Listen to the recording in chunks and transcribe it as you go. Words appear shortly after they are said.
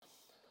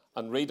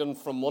and reading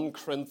from 1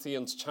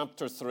 Corinthians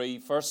chapter 3,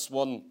 verse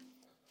 1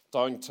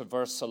 down to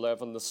verse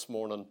 11 this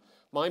morning.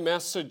 My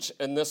message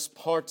in this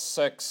part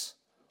 6,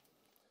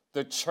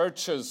 the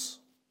church's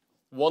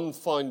one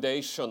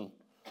foundation,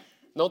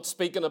 not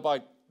speaking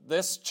about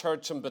this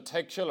church in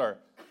particular,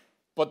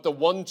 but the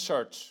one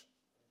church,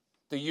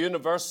 the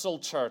universal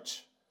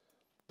church,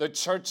 the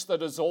church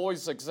that has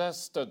always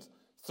existed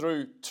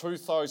through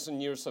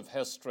 2,000 years of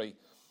history.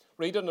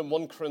 Reading in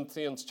 1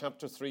 Corinthians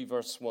chapter 3,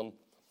 verse 1.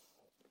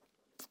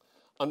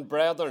 And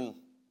brethren,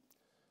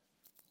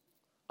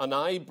 and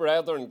I,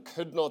 brethren,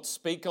 could not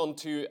speak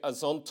unto you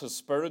as unto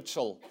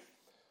spiritual,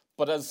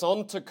 but as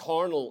unto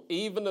carnal,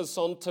 even as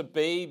unto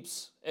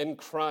babes in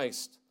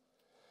Christ.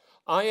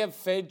 I have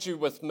fed you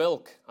with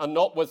milk, and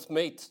not with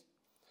meat.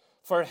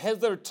 For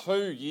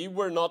hitherto ye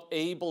were not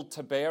able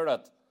to bear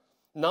it,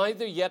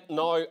 neither yet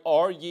now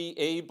are ye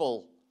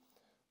able.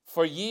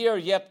 For ye are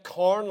yet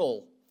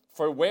carnal.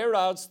 For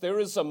whereas there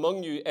is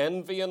among you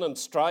envying and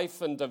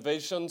strife and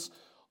divisions,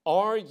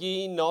 are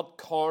ye not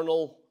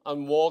carnal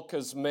and walk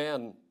as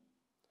men?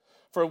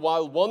 For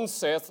while one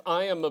saith,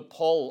 I am of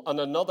Paul,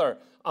 and another,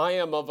 I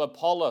am of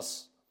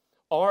Apollos,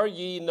 are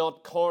ye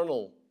not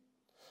carnal?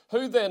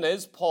 Who then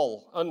is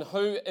Paul, and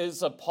who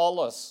is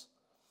Apollos?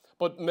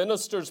 But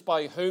ministers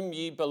by whom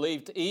ye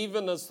believed,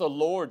 even as the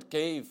Lord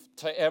gave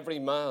to every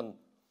man.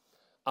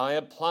 I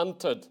have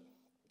planted,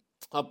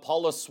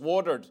 Apollos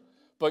watered,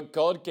 but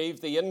God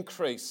gave the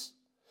increase.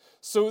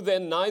 So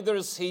then neither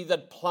is he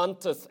that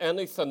planteth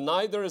anything,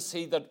 neither is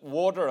he that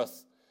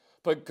watereth,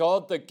 but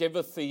God that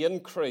giveth the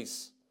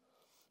increase.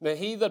 Now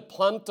he that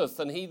planteth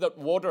and he that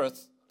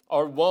watereth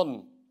are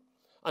one,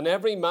 and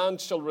every man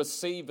shall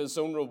receive his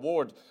own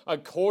reward,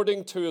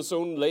 according to his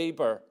own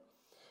labor.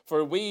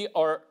 For we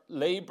are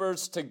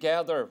laborers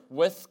together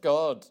with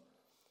God.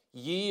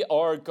 Ye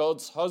are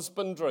God's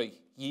husbandry,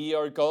 ye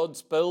are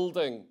God's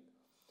building.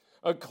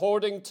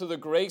 According to the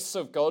grace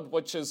of God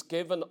which is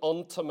given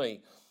unto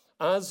me,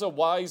 as a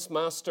wise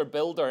master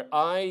builder,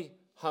 I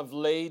have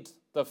laid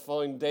the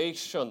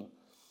foundation,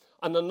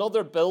 and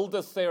another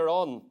buildeth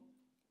thereon.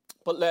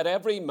 But let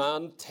every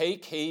man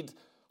take heed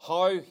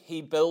how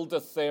he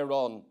buildeth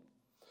thereon.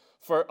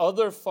 For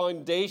other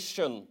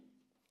foundation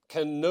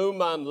can no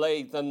man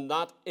lay than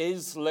that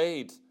is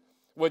laid,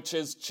 which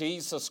is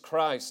Jesus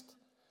Christ.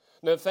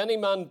 Now if any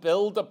man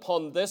build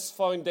upon this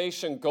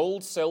foundation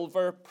gold,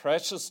 silver,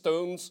 precious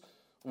stones,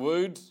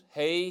 wood,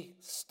 hay,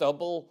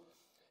 stubble,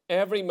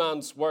 every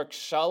man's work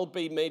shall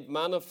be made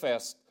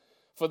manifest,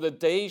 for the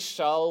day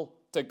shall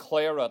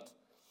declare it,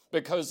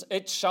 because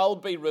it shall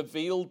be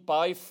revealed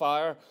by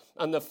fire,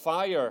 and the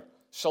fire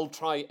shall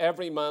try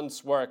every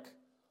man's work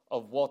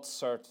of what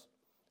sort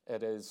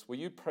it is. Will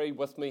you pray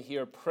with me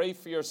here? Pray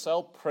for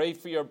yourself, pray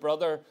for your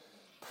brother,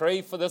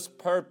 pray for this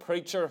poor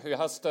preacher who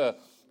has to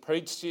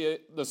preach to you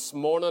this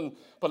morning.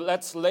 But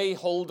let's lay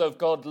hold of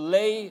God,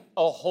 lay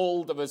a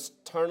hold of his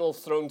eternal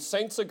throne.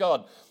 Saints of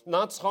God,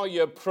 that's how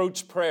you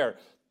approach prayer.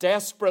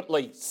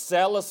 Desperately,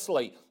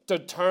 zealously,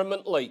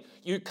 determinedly.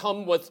 You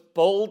come with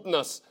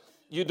boldness.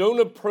 You don't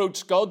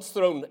approach God's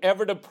throne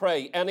ever to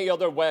pray any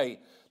other way.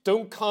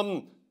 Don't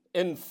come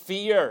in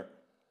fear,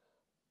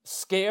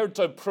 scared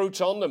to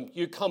approach on him.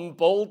 You come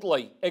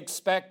boldly,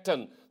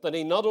 expecting that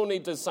he not only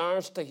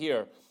desires to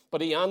hear,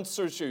 but he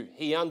answers you.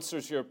 He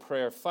answers your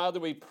prayer. Father,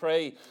 we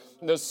pray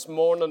this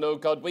morning, oh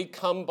God, we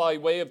come by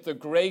way of the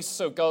grace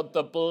of God,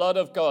 the blood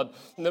of God,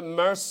 the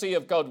mercy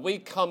of God. We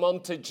come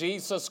unto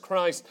Jesus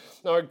Christ,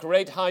 our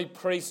great high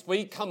priest.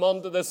 We come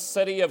unto the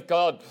city of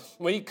God.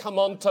 We come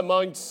unto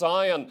Mount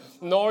Zion.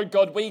 Lord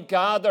God, we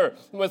gather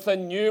with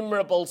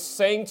innumerable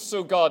saints,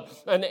 oh God,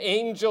 and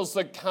angels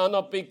that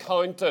cannot be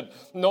counted.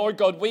 Lord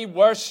God, we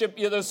worship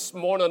you this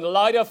morning.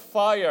 Light a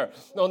fire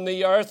on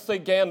the earth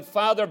again.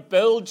 Father,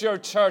 build your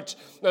church,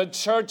 a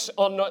church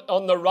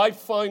on the right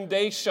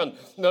foundation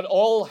that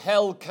all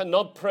hell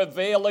cannot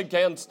prevail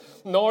against.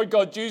 Lord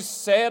God, you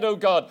said, oh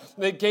God,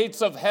 the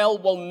gates of hell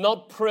will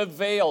not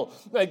prevail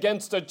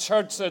against a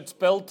church that's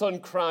built on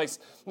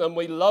Christ. And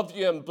we love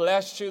you and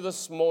bless you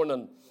this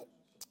morning.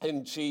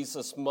 In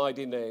Jesus'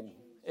 mighty name,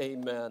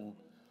 amen.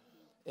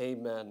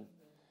 Amen.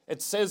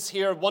 It says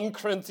here, 1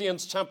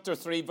 Corinthians chapter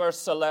 3,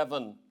 verse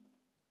 11,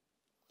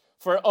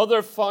 for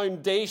other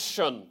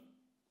foundation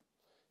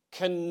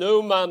can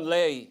no man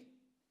lay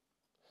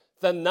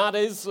than that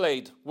is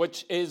laid,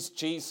 which is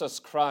Jesus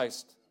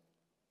Christ.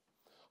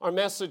 Our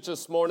message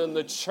this morning,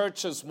 the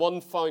church is one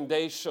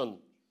foundation.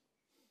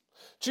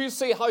 Do you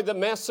see how the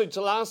message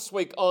last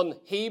week on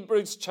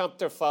Hebrews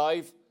chapter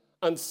 5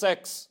 and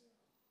 6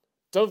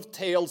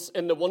 dovetails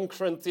into 1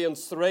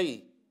 Corinthians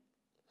 3?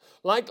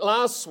 Like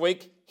last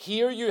week,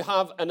 here you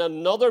have in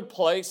another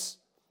place,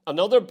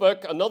 another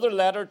book, another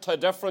letter to a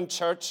different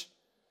church,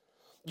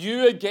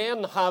 you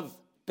again have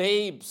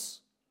babes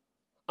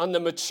and the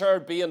mature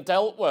being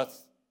dealt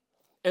with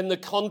in the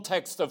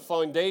context of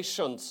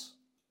foundations.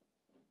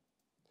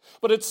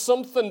 But it's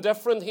something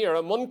different here.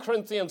 In 1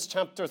 Corinthians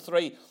chapter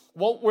 3,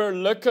 what we're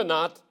looking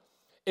at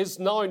is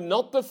now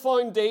not the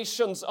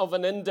foundations of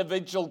an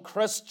individual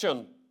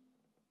Christian.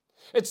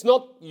 It's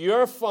not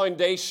your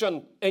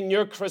foundation in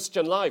your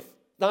Christian life.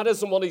 That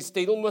isn't what he's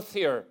dealing with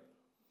here.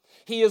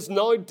 He is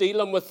now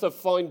dealing with the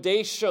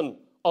foundation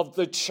of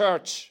the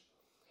church,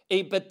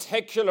 a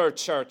particular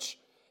church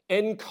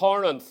in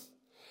Corinth,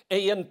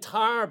 an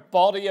entire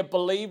body of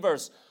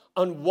believers.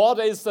 And what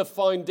is the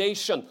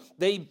foundation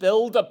they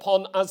build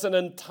upon as an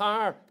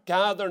entire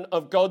gathering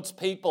of God's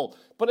people?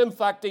 But in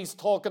fact, he's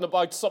talking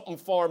about something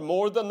far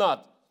more than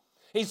that.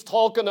 He's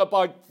talking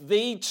about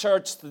the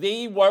church,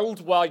 the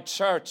worldwide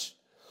church,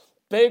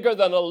 bigger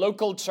than a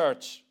local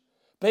church,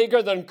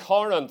 bigger than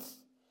Corinth,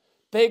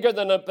 bigger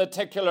than a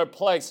particular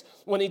place.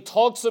 When he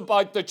talks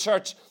about the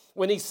church,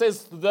 when he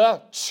says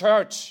the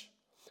church,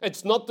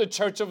 it's not the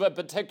church of a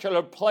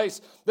particular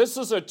place. This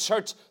is a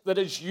church that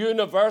is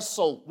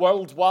universal,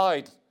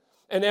 worldwide,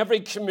 in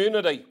every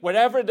community.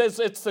 Wherever it is,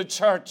 it's the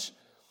church.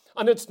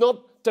 And it's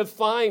not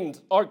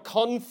defined or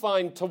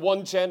confined to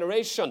one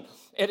generation.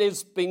 It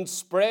has been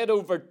spread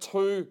over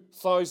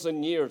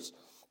 2,000 years.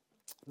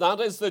 That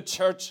is the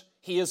church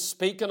he is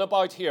speaking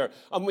about here.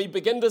 And we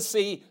begin to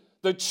see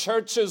the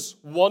church's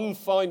one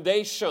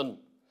foundation.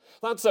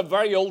 That's a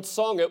very old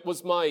song. It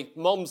was my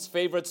mum's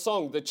favorite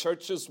song, The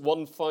Church's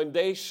One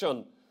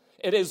Foundation.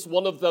 It is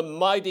one of the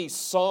mighty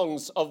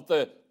songs of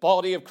the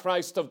body of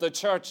Christ, of the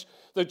church.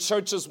 The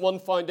church's one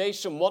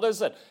foundation. What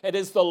is it? It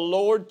is the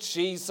Lord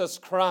Jesus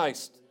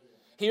Christ.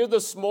 Here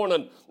this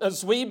morning,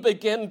 as we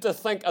begin to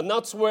think, and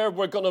that's where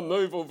we're going to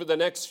move over the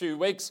next few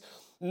weeks,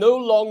 no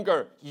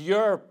longer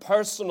your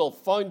personal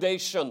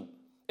foundation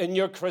in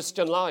your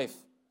Christian life.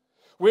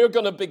 We're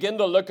going to begin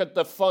to look at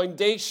the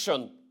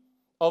foundation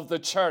of the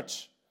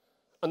church.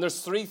 And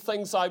there's three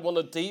things I want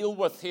to deal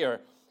with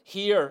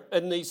here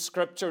in these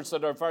scriptures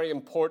that are very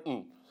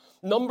important.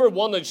 Number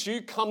one, as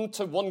you come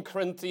to 1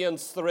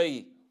 Corinthians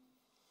 3,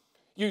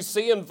 you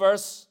see in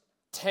verse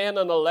 10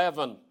 and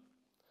 11,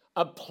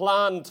 a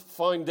planned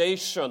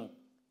foundation.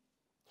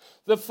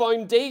 The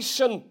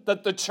foundation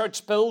that the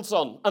church builds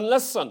on. And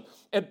listen,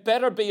 it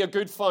better be a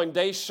good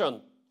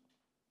foundation.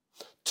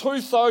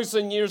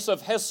 2,000 years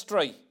of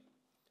history,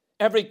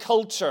 every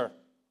culture,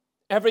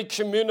 every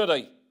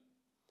community,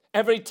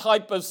 every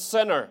type of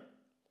sinner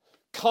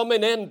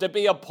coming in to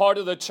be a part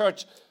of the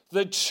church.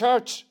 The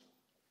church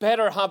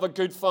better have a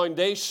good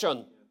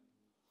foundation.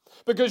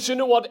 Because you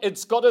know what?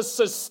 It's got to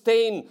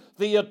sustain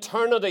the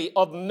eternity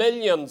of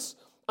millions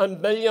and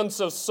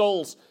millions of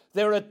souls.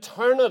 Their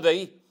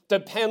eternity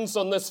depends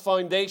on this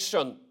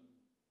foundation.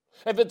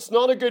 If it's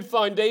not a good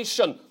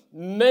foundation,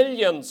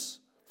 millions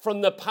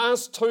from the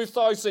past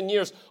 2,000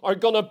 years are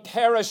going to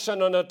perish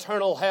in an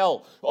eternal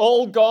hell.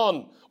 All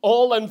gone,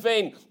 all in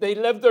vain. They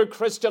live their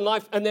Christian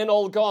life and then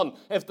all gone.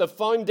 If the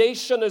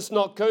foundation is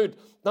not good,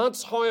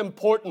 that's how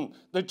important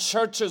the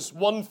church's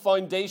one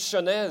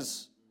foundation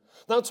is.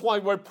 That's why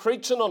we're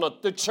preaching on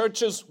it. The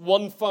church's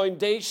one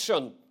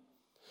foundation.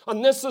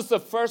 And this is the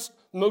first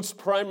most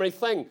primary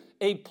thing,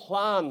 a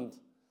planned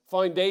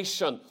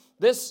foundation.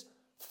 This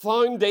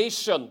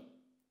foundation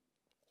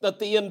that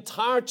the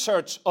entire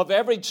church of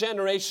every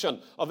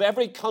generation, of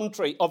every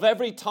country, of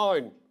every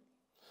town,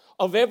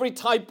 of every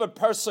type of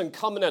person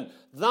coming in,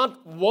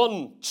 that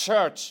one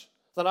church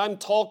that I'm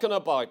talking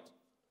about,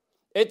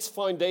 its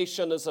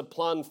foundation is a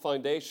planned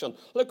foundation.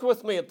 Look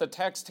with me at the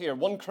text here,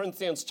 1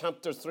 Corinthians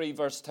chapter 3,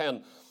 verse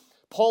 10.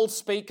 Paul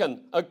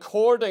speaking,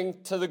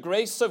 according to the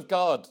grace of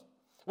God,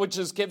 which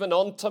is given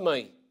unto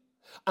me,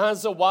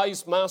 as a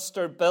wise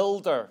master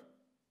builder.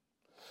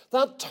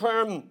 That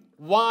term,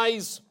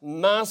 wise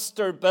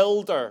master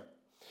builder,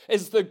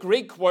 is the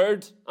Greek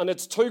word, and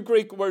it's two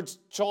Greek words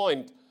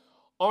joined,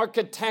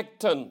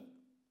 architecton.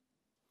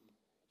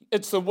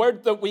 It's the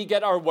word that we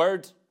get our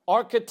word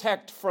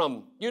architect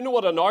from. You know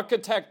what an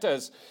architect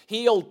is.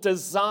 He'll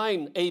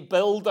design a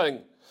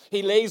building.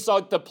 He lays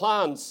out the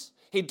plans.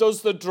 He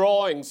does the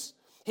drawings.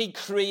 He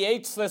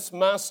creates this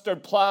master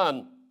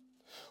plan.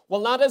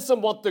 Well, that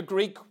isn't what the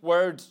Greek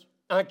word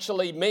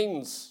actually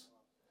means.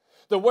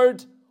 The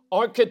word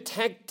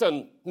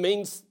architecton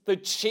means the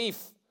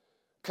chief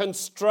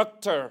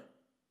constructor.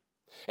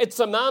 It's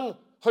a man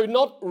who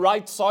not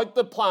writes out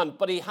the plan,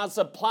 but he has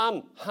a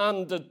plan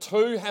handed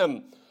to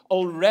him,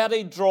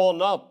 already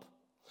drawn up.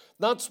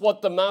 That's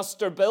what the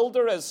master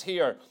builder is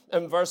here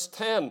in verse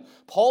 10.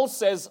 Paul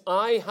says,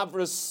 I have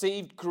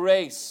received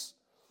grace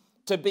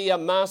to be a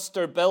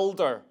master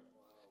builder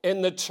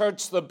in the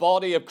church, the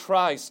body of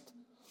Christ.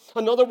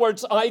 In other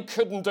words, I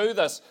couldn't do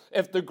this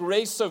if the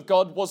grace of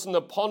God wasn't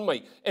upon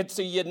me. It's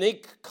a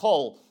unique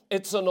call.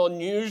 It's an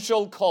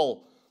unusual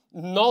call.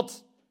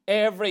 Not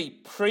every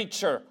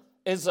preacher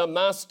is a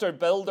master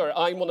builder,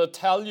 I'm going to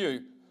tell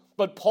you.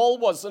 But Paul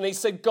was, and he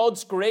said,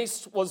 God's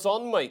grace was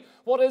on me.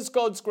 What is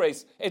God's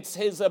grace? It's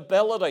his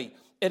ability.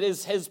 It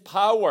is his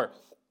power.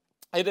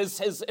 It is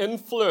his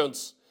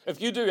influence.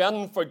 If you do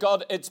anything for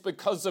God, it's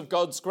because of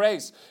God's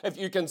grace. If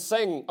you can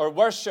sing or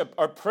worship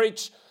or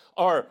preach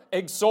or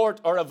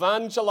exhort or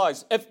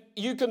evangelize, if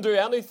you can do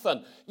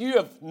anything, you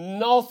have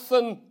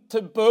nothing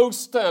to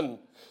boast in.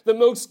 The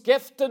most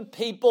gifted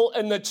people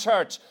in the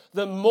church,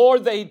 the more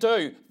they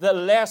do, the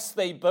less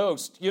they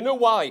boast. You know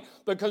why?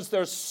 Because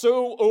they're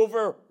so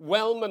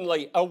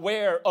overwhelmingly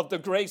aware of the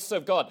grace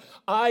of God.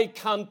 I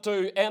can't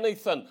do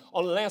anything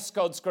unless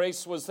God's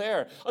grace was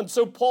there. And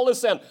so Paul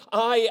is saying,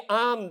 I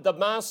am the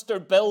master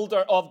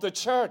builder of the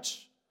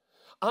church.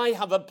 I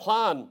have a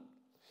plan.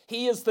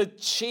 He is the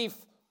chief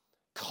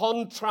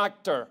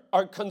contractor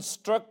or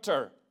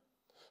constructor.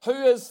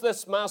 Who is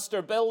this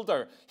master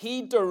builder?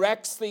 He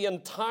directs the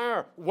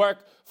entire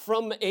work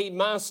from a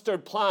master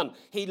plan.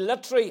 He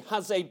literally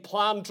has a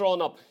plan drawn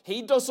up.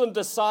 He doesn't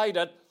decide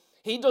it.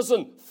 He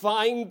doesn't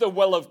find the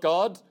will of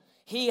God.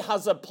 He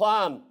has a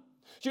plan.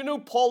 Do you know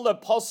Paul the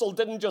Apostle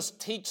didn't just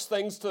teach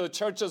things to the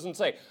churches and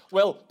say,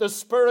 well, the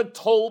Spirit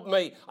told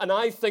me and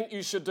I think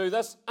you should do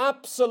this?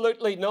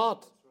 Absolutely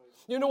not.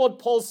 You know what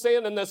Paul's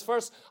saying in this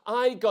verse?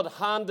 I got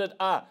handed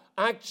a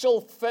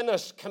actual,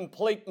 finished,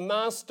 complete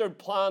master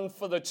plan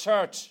for the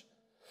church.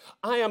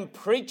 I am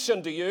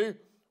preaching to you,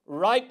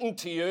 writing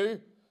to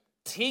you,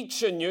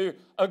 teaching you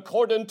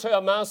according to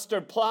a master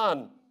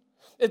plan.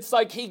 It's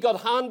like he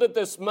got handed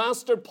this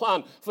master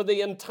plan for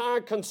the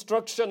entire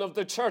construction of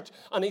the church.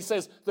 And he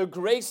says, the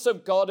grace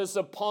of God is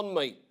upon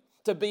me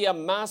to be a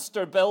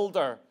master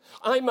builder.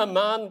 I'm a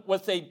man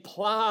with a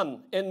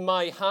plan in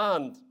my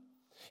hand.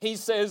 He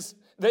says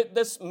that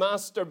this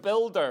master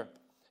builder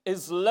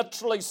is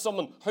literally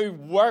someone who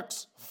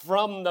works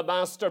from the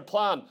master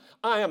plan.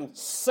 I am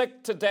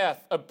sick to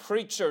death of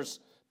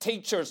preachers,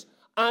 teachers,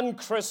 and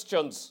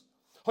Christians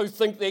who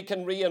think they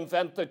can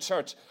reinvent the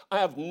church. I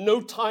have no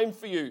time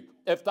for you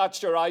if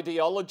that's your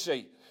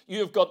ideology. You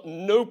have got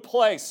no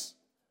place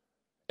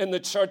in the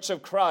church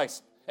of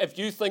Christ. If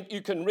you think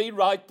you can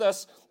rewrite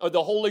this or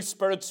the Holy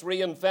Spirit's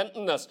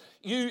reinventing this,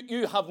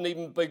 you haven't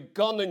even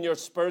begun in your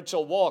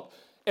spiritual walk.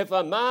 If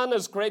a man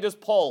as great as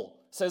Paul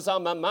says,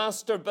 I'm a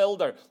master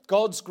builder,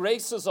 God's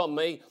grace is on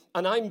me,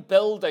 and I'm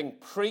building,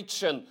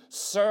 preaching,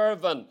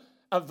 serving,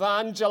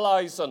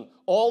 evangelizing,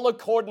 all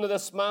according to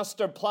this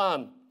master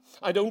plan.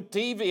 I don't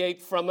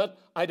deviate from it.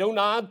 I don't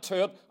add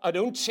to it. I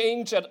don't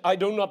change it. I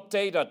don't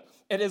update it.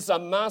 It is a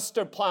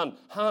master plan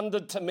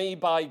handed to me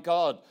by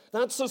God.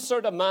 That's the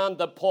sort of man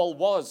that Paul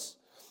was.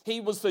 He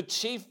was the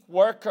chief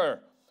worker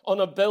on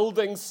a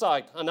building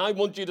site, and I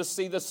want you to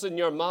see this in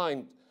your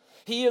mind.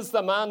 He is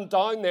the man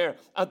down there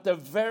at the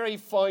very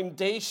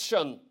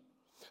foundation.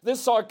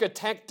 This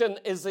architecting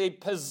is a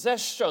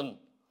position,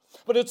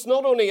 but it's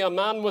not only a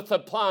man with a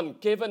plan,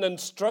 given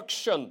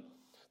instruction.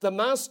 The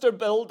master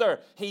builder,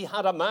 he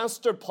had a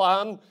master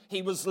plan.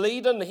 He was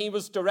leading, he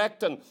was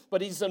directing,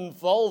 but he's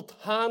involved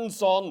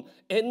hands-on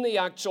in the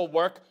actual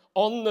work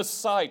on the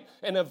site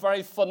in a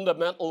very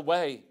fundamental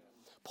way.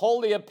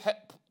 Paul the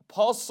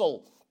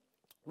Apostle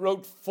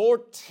wrote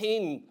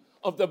 14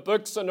 of the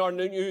books in our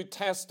New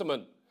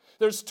Testament.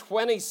 There's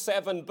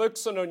 27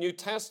 books in our New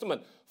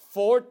Testament.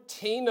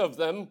 14 of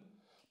them,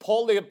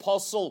 Paul the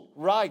Apostle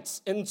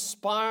writes,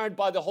 inspired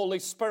by the Holy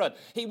Spirit.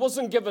 He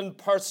wasn't given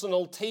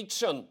personal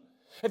teaching.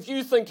 If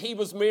you think he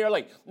was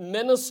merely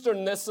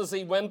ministering this as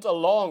he went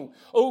along,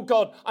 oh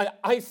God,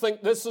 I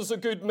think this is a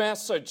good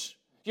message,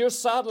 you're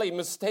sadly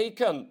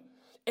mistaken.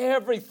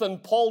 Everything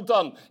Paul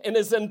done in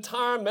his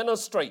entire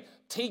ministry,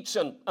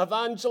 teaching,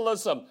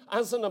 evangelism,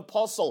 as an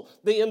apostle,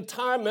 the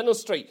entire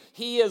ministry,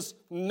 he is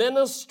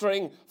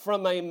ministering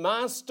from a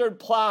master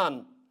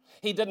plan.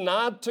 He didn't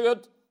add to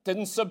it,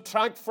 didn't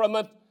subtract from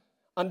it,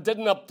 and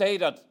didn't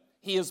update it.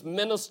 He is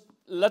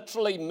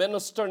literally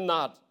ministering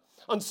that.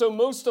 And so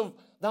most of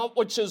that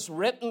which is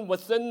written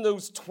within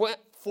those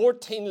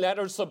 14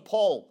 letters of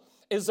Paul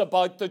is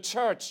about the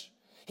church.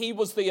 He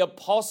was the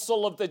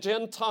apostle of the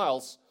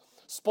Gentiles.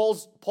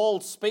 Paul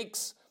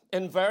speaks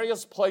in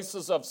various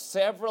places of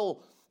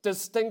several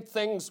distinct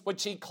things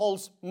which he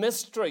calls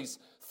mysteries,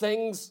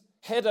 things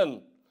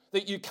hidden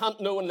that you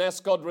can't know unless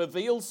God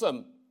reveals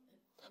them.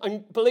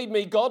 And believe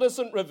me, God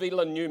isn't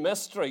revealing new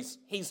mysteries.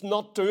 He's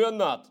not doing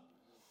that.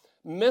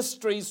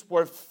 Mysteries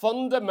were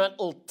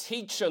fundamental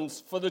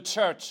teachings for the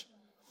church.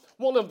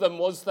 One of them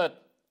was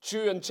that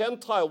Jew and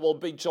Gentile will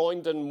be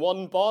joined in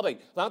one body.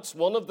 That's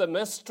one of the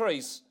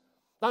mysteries.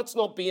 That's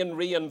not being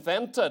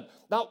reinvented.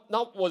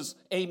 That was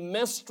a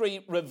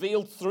mystery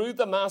revealed through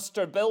the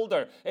master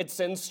builder. It's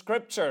in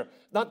Scripture.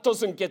 That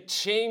doesn't get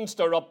changed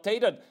or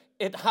updated.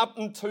 It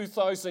happened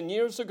 2,000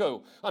 years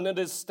ago, and it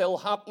is still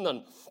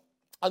happening.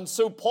 And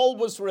so Paul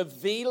was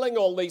revealing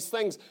all these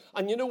things.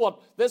 And you know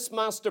what? This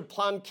master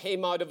plan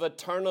came out of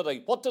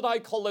eternity. What did I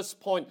call this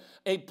point?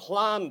 A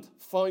planned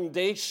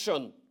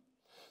foundation.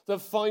 The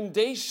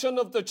foundation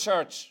of the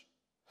church.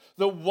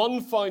 The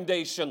one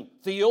foundation,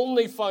 the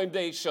only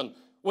foundation,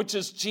 which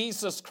is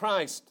Jesus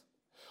Christ.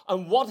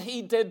 And what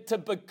he did to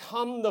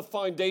become the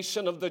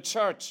foundation of the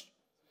church.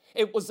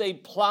 It was a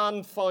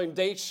planned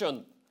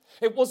foundation.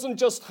 It wasn't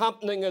just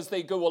happening as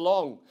they go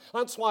along.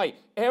 That's why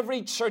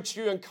every church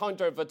you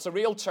encounter, if it's a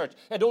real church,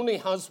 it only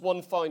has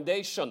one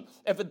foundation.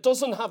 If it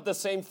doesn't have the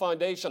same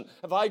foundation,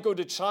 if I go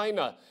to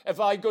China, if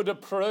I go to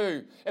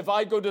Peru, if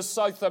I go to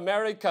South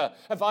America,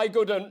 if I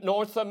go to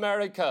North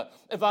America,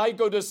 if I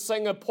go to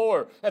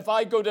Singapore, if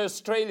I go to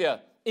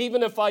Australia,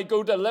 even if I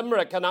go to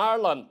Limerick and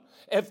Ireland,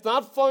 if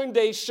that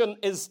foundation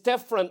is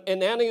different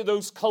in any of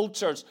those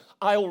cultures,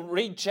 I'll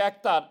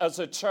reject that as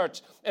a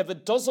church. If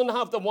it doesn't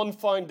have the one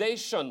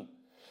foundation,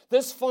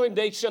 this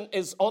foundation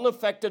is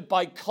unaffected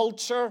by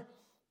culture,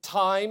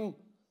 time,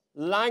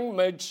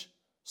 language,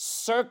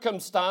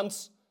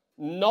 circumstance,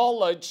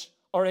 knowledge,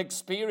 or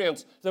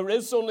experience. There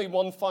is only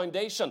one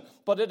foundation,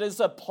 but it is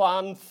a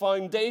planned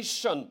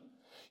foundation.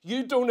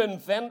 You don't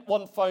invent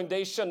what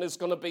foundation is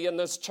going to be in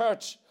this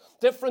church.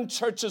 Different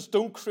churches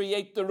don't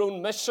create their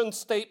own mission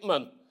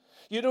statement.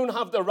 You don't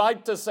have the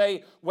right to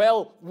say,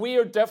 well,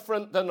 we're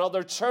different than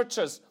other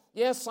churches.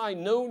 Yes, I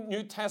know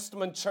New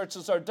Testament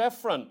churches are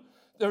different.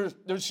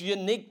 There's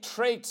unique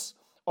traits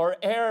or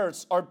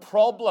errors or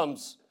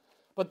problems.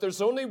 But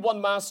there's only one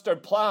master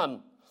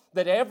plan,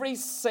 that every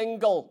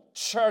single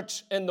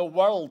church in the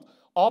world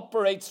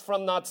operates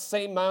from that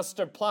same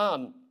master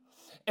plan.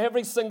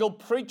 Every single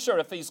preacher,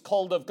 if he's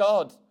called of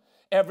God,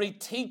 every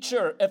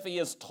teacher, if he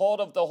is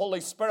taught of the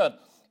Holy Spirit,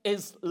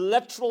 is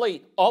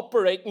literally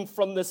operating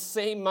from the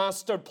same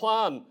master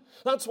plan.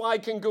 That's why I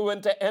can go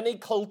into any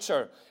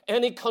culture,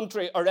 any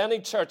country, or any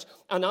church,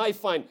 and I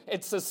find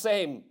it's the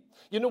same.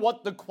 You know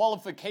what? The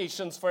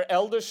qualifications for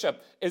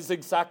eldership is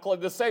exactly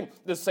the same.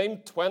 The same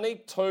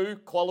 22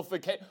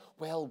 qualifications.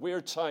 Well,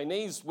 we're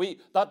Chinese.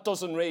 That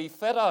doesn't really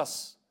fit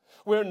us.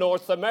 We're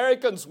North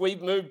Americans.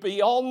 We've moved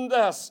beyond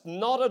this.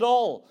 Not at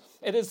all.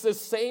 It is the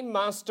same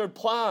master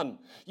plan.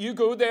 You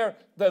go there,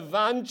 the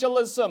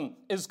evangelism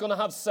is going to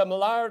have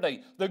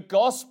similarity. The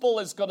gospel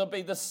is going to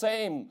be the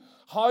same.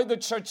 How the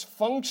church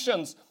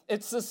functions,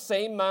 it's the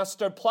same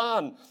master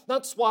plan.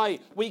 That's why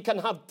we can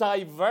have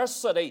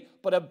diversity,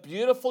 but a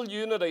beautiful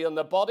unity in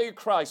the body of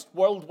Christ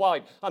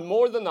worldwide. And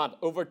more than that,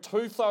 over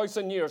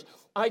 2,000 years,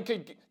 I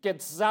could get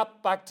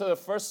zapped back to the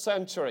 1st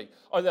century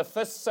or the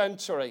 5th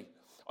century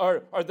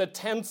or the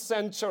 10th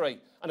century.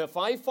 And if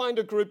I find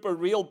a group of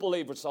real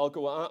believers, I'll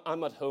go,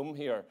 I'm at home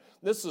here.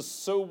 This is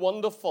so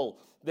wonderful.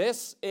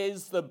 This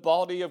is the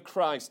body of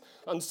Christ.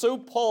 And so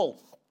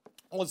Paul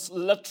was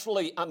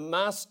literally a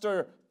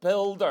master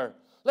builder.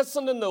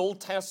 Listen in the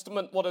Old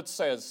Testament what it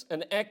says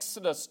in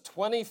Exodus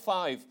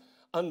 25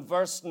 and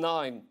verse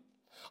 9.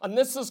 And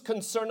this is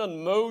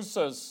concerning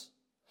Moses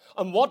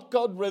and what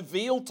God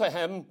revealed to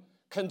him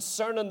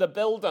concerning the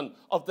building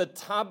of the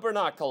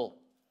tabernacle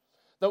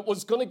that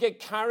was going to get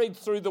carried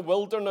through the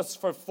wilderness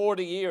for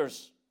 40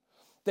 years.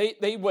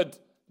 They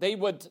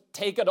would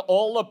take it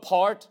all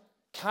apart,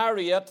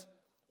 carry it.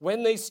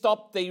 When they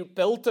stopped, they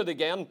built it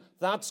again.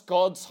 That's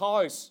God's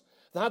house.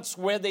 That's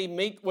where they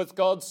meet with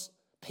God's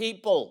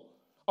people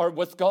or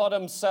with God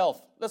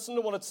himself. Listen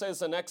to what it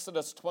says in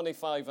Exodus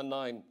 25 and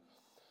 9.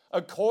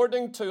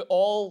 According to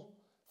all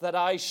that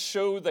I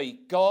show thee,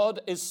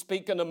 God is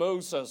speaking to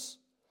Moses.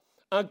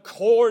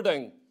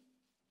 According.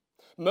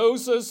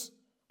 Moses,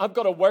 I've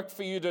got a work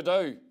for you to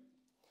do.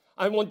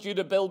 I want you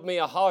to build me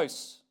a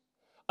house,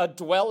 a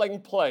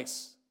dwelling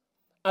place,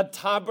 a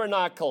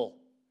tabernacle.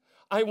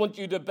 I want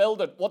you to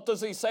build it. What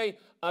does he say?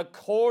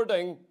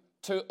 According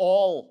to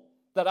all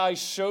that I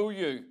show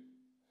you.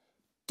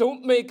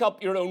 Don't make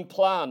up your own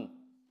plan.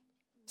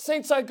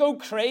 Saints, I go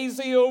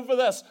crazy over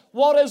this.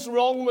 What is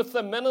wrong with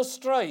the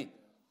ministry?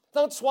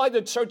 That's why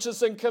the church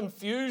is in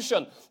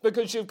confusion,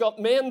 because you've got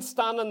men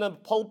standing in the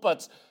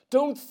pulpits.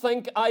 Don't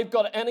think I've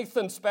got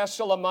anything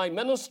special in my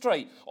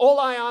ministry. All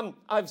I am,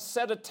 I've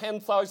said it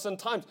 10,000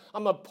 times,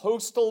 I'm a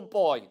postal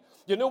boy.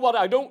 You know what?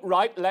 I don't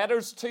write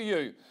letters to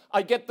you.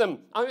 I get them.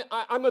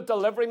 I'm a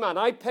delivery man.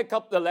 I pick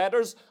up the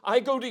letters.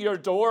 I go to your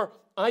door.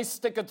 I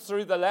stick it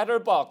through the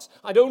letterbox.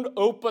 I don't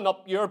open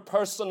up your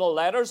personal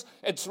letters.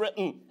 It's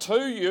written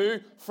to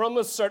you from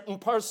a certain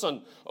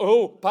person.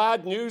 Oh,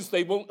 bad news,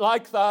 they won't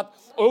like that.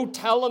 Oh,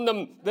 telling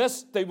them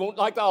this, they won't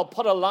like that. I'll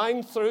put a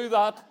line through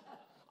that.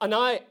 And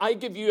I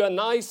give you a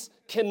nice,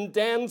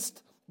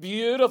 condensed,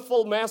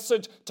 beautiful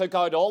message. Took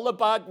out all the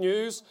bad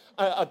news.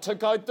 I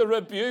took out the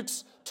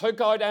rebukes.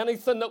 Took out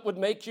anything that would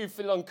make you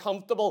feel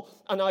uncomfortable.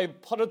 And I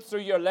put it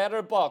through your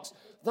letterbox.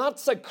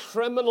 That's a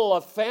criminal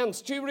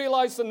offense. Do you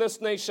realize in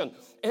this nation,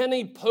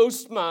 any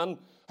postman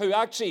who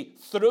actually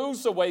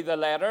throws away the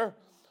letter,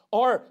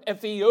 or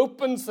if he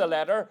opens the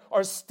letter,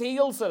 or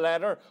steals the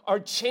letter, or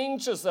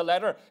changes the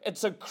letter,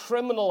 it's a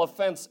criminal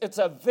offense. It's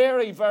a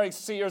very, very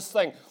serious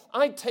thing.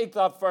 I take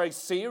that very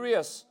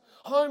serious.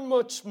 How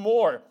much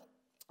more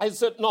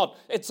is it not?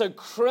 It's a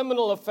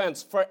criminal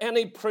offense for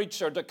any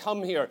preacher to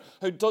come here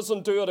who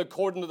doesn't do it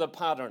according to the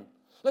pattern.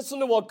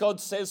 Listen to what God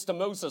says to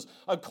Moses.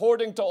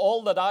 According to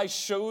all that I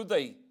show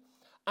thee,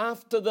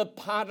 after the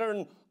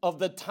pattern of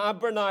the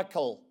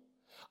tabernacle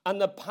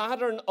and the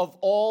pattern of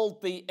all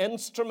the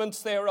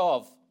instruments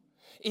thereof,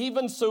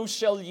 even so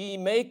shall ye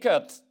make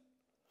it.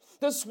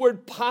 This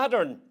word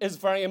pattern is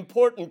very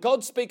important.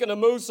 God speaking to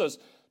Moses,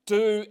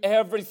 do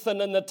everything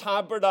in the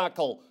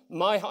tabernacle.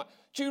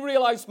 Do you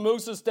realize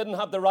Moses didn't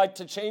have the right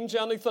to change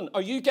anything?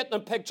 Are you getting a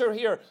picture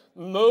here?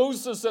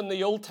 Moses in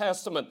the Old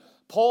Testament,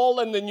 Paul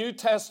in the New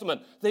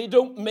Testament, they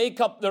don't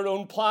make up their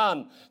own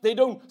plan. They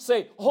don't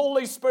say,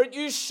 Holy Spirit,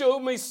 you show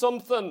me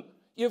something.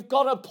 You've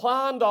got a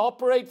plan to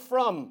operate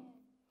from.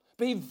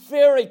 Be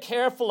very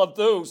careful of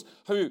those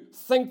who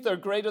think they're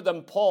greater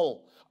than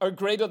Paul or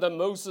greater than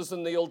Moses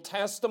in the Old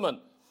Testament.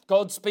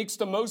 God speaks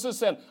to Moses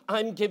saying,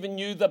 I'm giving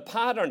you the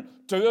pattern.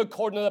 Do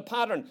according to the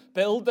pattern.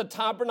 Build the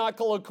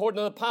tabernacle according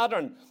to the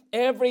pattern.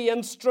 Every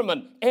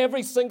instrument,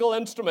 every single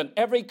instrument,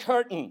 every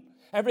curtain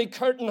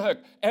hook,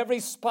 every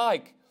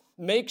spike,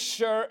 make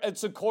sure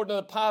it's according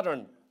to the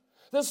pattern.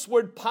 This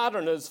word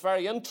pattern is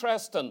very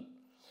interesting.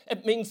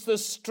 It means the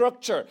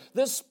structure,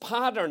 this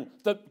pattern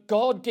that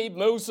God gave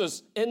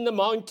Moses in the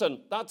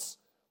mountain. That's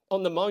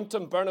on the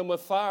mountain burning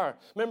with fire.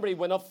 Remember, he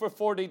went up for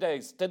 40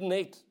 days, didn't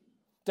eat,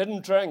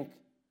 didn't drink.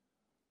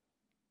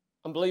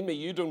 And believe me,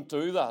 you don't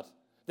do that.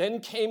 Then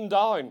came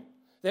down,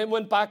 then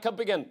went back up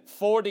again,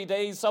 40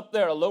 days up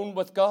there alone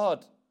with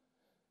God.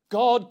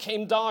 God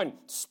came down,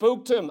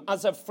 spoke to him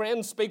as a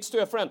friend speaks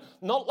to a friend.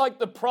 Not like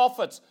the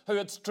prophets who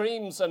had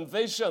dreams and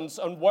visions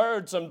and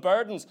words and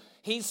burdens.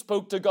 He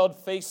spoke to God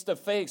face to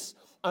face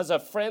as a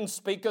friend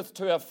speaketh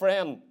to a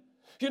friend.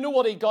 You know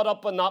what he got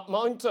up on that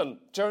mountain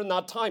during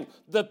that time?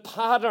 The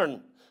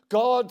pattern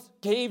God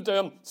gave to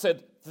him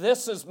said,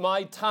 this is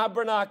my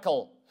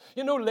tabernacle.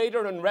 You know,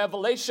 later in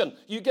Revelation,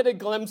 you get a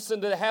glimpse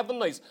into the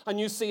heavenlies and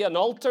you see an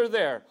altar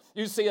there.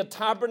 You see a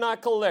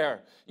tabernacle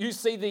there. You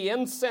see the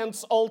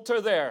incense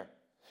altar there.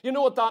 You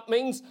know what that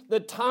means? The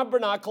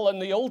tabernacle in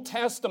the Old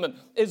Testament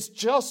is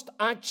just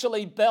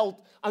actually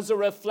built as a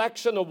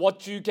reflection of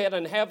what you get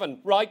in heaven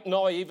right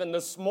now, even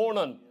this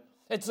morning.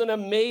 It's an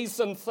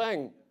amazing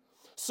thing.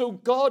 So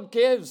God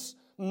gives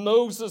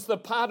Moses the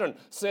pattern,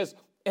 says,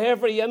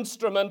 every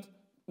instrument,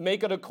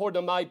 make it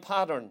according to my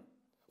pattern.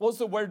 What does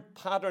the word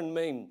pattern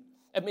mean?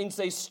 It means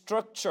a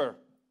structure.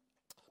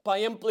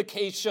 By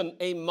implication,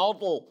 a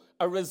model,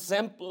 a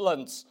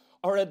resemblance,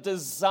 or a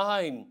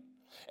design.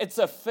 It's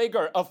a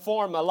figure, a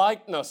form, a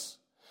likeness.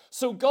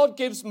 So God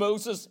gives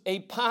Moses a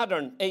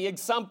pattern, a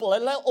example, a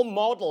little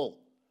model,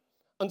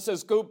 and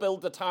says, go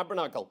build the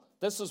tabernacle.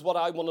 This is what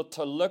I want it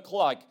to look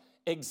like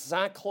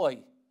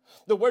exactly.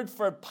 The word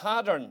for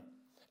pattern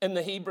in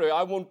the Hebrew,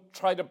 I won't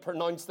try to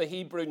pronounce the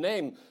Hebrew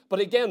name, but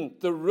again,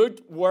 the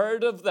root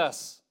word of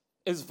this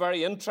is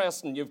very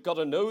interesting. You've got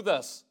to know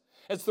this.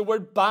 It's the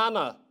word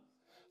bana.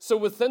 So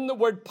within the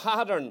word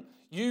pattern,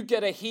 you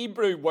get a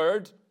Hebrew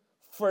word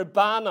for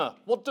bana.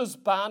 What does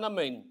bana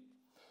mean?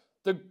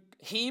 The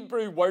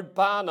Hebrew word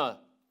bana,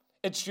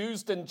 it's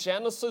used in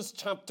Genesis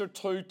chapter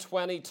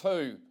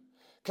 2:22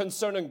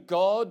 concerning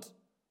God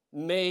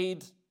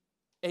made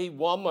a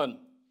woman.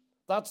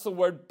 That's the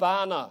word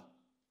bana.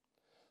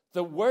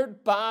 The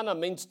word bana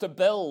means to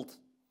build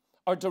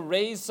or to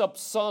raise up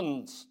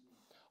sons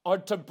or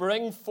to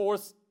bring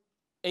forth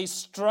a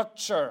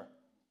structure.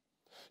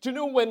 Do you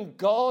know when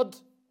God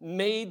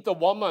made the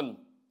woman,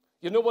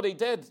 you know what he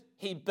did?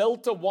 He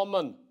built a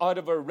woman out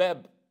of a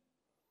rib,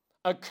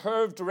 a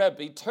curved rib.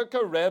 He took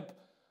a rib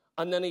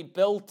and then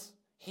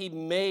he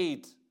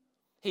made,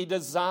 he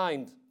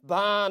designed,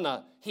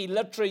 bana. He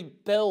literally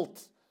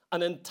built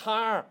an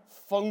entire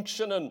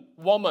functioning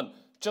woman,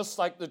 just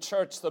like the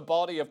church, the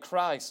body of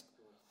Christ.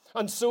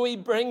 And so he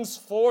brings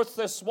forth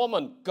this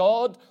woman.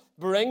 God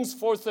brings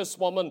forth this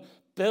woman,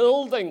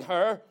 building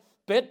her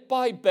bit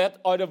by bit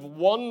out of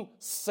one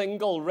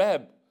single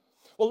rib.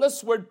 Well,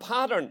 this word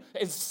pattern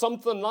is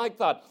something like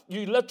that.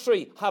 You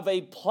literally have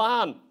a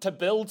plan to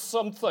build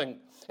something.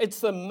 It's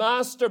the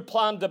master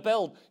plan to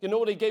build. You know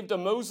what he gave to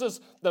Moses?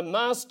 The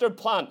master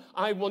plan.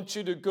 I want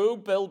you to go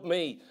build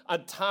me a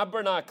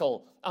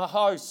tabernacle, a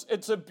house.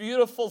 It's a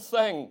beautiful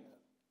thing.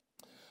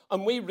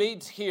 And we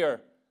read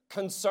here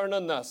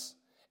concerning this.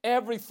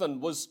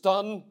 Everything was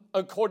done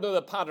according to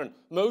the pattern.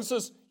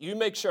 Moses, you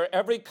make sure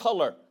every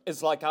color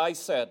is like I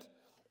said.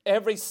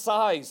 Every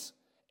size,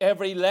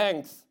 every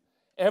length,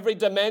 every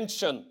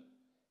dimension,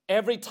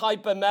 every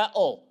type of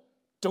metal.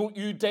 Don't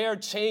you dare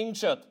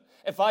change it.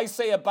 If I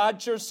say a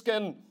badger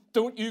skin,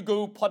 don't you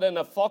go put in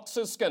a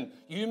fox's skin.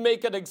 You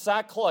make it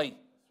exactly.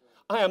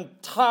 I am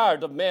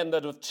tired of men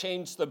that have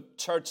changed the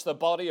church, the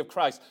body of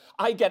Christ.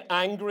 I get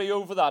angry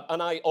over that,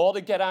 and I ought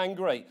to get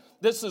angry.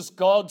 This is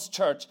God's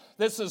church.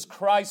 This is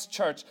Christ's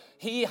church.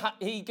 He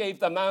gave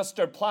the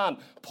master plan.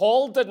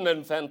 Paul didn't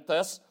invent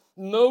this.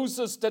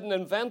 Moses didn't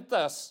invent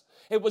this.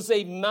 It was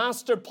a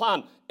master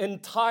plan,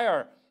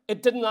 entire.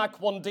 It didn't lack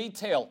one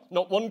detail,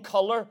 not one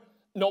color,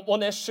 not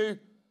one issue,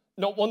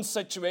 not one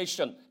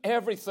situation.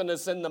 Everything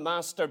is in the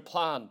master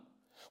plan.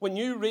 When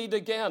you read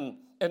again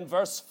in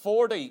verse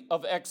 40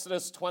 of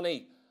Exodus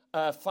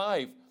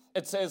 25,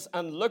 it says,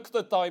 and look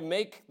that thou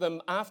make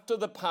them after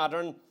the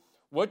pattern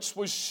which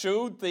was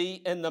showed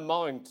thee in the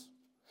mount.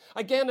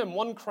 Again, in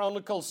 1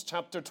 Chronicles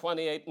chapter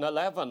 28 and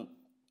 11,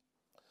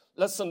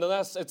 listen to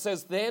this. It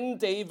says, then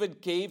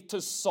David gave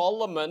to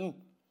Solomon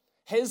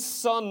his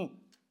son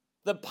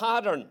the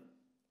pattern.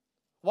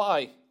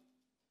 Why?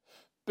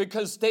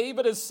 Because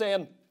David is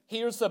saying,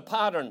 here's the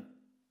pattern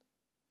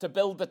to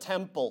build the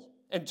temple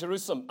in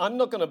Jerusalem. I'm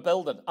not going to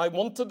build it. I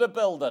wanted to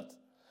build it.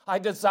 I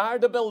desire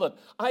to build it.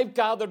 I've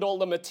gathered all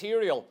the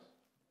material.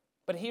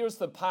 But here's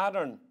the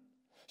pattern.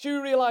 Do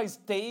you realize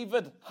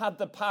David had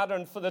the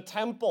pattern for the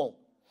temple?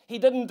 He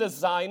didn't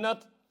design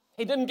it.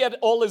 He didn't get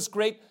all his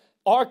great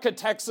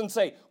architects and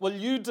say, will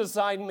you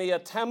design me a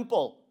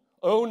temple?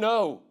 Oh,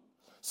 no.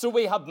 So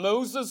we have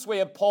Moses, we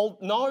have Paul.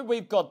 Now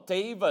we've got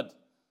David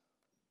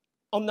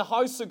on the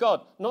house of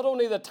God. Not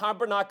only the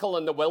tabernacle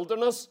in the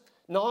wilderness,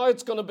 now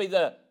it's going to be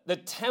the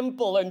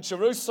temple in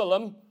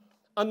Jerusalem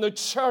and the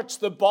church,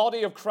 the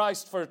body of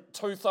Christ for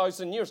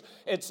 2,000 years.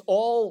 It's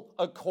all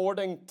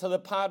according to the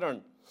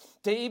pattern.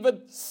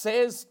 David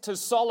says to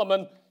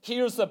Solomon,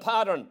 here's the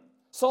pattern.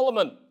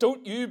 Solomon,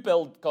 don't you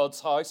build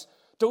God's house.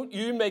 Don't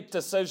you make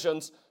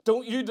decisions.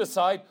 Don't you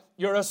decide.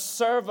 You're a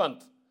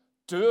servant.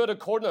 Do it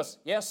according to this.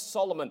 Yes,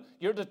 Solomon,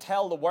 you're to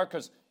tell the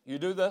workers, you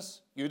do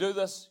this, you do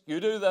this, you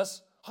do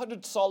this. How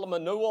did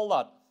Solomon know all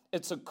that?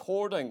 It's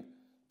according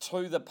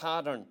to the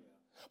pattern.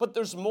 But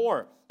there's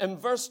more. In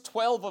verse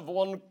 12 of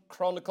 1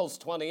 Chronicles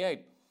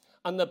 28,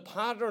 and the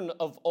pattern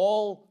of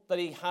all that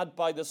he had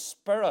by the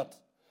Spirit.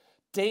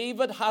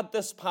 David had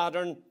this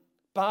pattern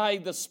by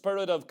the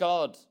Spirit of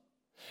God.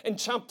 In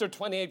chapter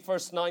 28,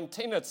 verse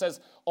 19, it says,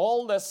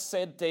 all this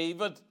said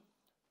David,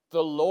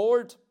 the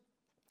Lord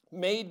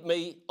made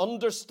me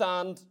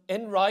understand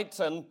in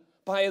writing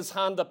by his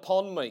hand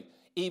upon me,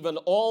 even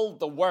all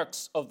the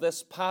works of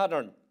this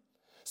pattern.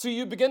 So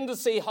you begin to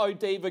see how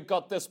David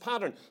got this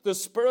pattern. The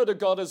Spirit of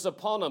God is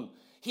upon him.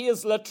 He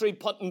is literally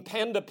putting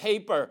pen to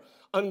paper,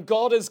 and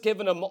God has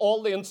given him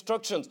all the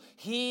instructions.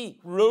 He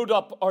wrote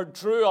up or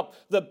drew up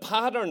the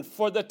pattern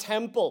for the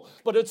temple,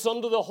 but it's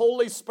under the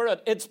Holy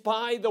Spirit. It's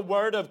by the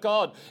Word of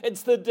God.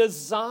 It's the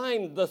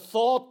design, the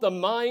thought, the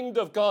mind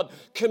of God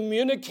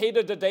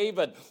communicated to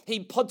David. He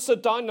puts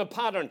it down the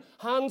pattern,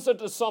 hands it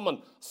to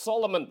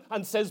Solomon,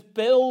 and says,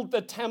 build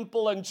the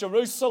temple in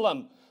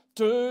Jerusalem.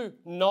 Do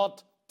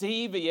not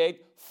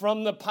deviate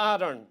from the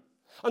pattern.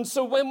 And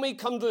so when we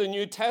come to the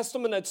New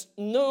Testament, it's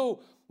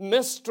no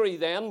mystery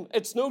then,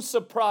 it's no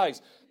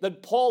surprise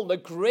that Paul, the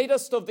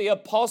greatest of the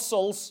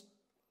apostles,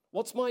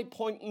 what's my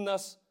point in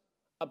this?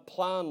 A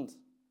planned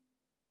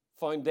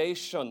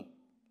foundation.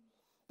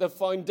 The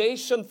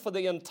foundation for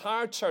the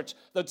entire church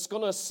that's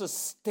going to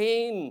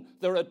sustain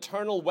their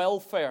eternal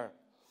welfare,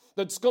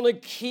 that's going to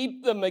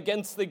keep them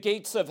against the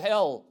gates of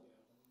hell.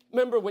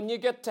 Remember, when you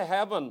get to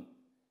heaven,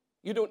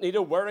 you don't need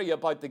to worry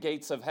about the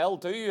gates of hell,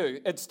 do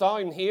you? It's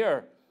down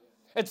here.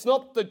 It's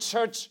not the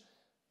church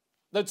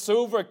that's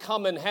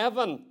overcome in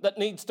heaven that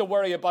needs to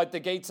worry about the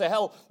gates of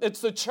hell.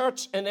 It's the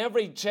church in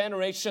every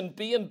generation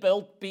being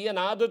built, being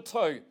added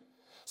to.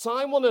 So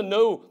I want to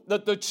know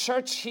that the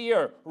church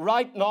here,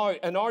 right now,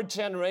 in our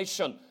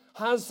generation,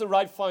 has the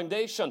right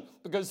foundation.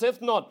 Because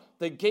if not,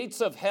 the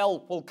gates of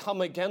hell will come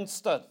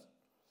against it.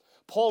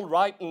 Paul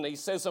writing, he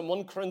says in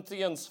 1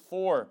 Corinthians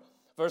 4,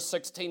 verse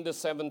 16 to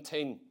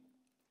 17,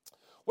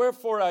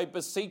 wherefore I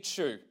beseech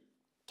you,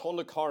 turn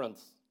to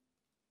Corinth,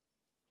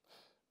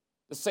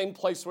 the same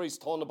place where he's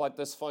talking about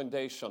this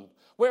foundation.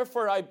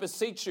 Wherefore I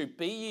beseech you,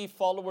 be ye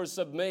followers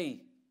of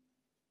me.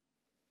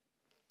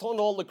 Turn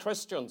to all the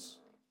Christians.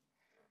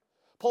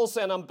 Paul's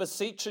saying, I'm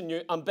beseeching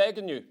you, I'm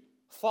begging you,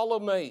 follow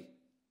me.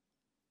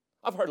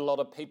 I've heard a lot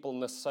of people in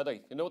this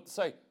city, you know what they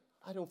say?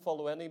 I don't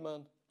follow any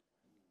man.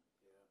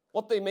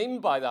 What they mean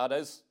by that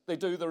is they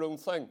do their own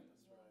thing.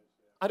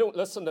 I don't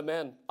listen to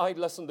men. I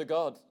listen to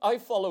God. I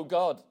follow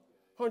God.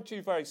 Aren't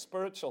you very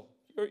spiritual?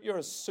 You're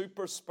a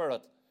super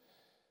spirit.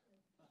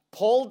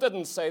 Paul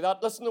didn't say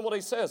that. Listen to what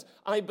he says.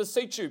 I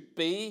beseech you,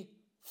 be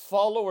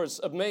followers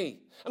of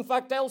me. In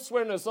fact,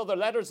 elsewhere in his other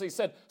letters, he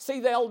said, see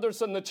the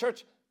elders in the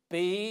church,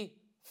 be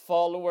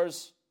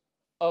followers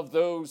of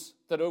those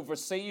that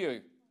oversee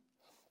you.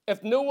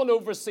 If no one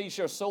oversees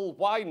your soul,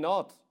 why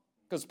not?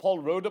 Because Paul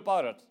wrote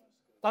about it.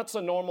 That's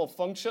a normal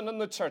function in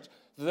the church.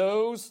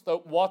 Those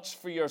that watch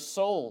for your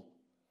soul.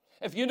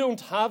 If you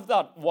don't have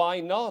that,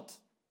 why not?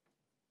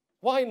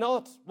 Why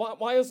not?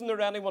 Why isn't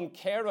there anyone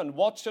caring,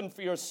 watching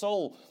for your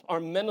soul, or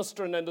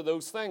ministering into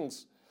those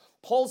things?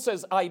 Paul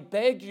says, I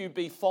beg you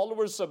be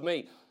followers of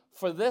me.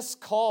 For this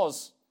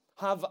cause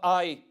have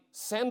I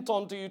sent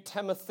unto you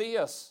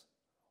Timotheus.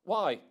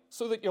 Why?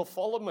 So that you'll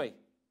follow me.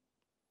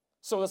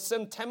 So I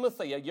sent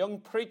Timothy, a young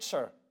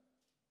preacher.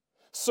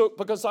 So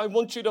because I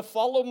want you to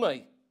follow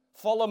me.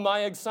 Follow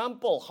my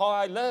example, how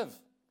I live.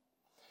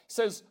 He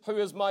says, who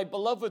is my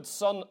beloved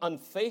son and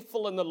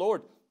faithful in the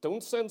Lord.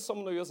 Don't send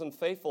someone who isn't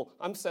faithful.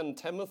 I'm sending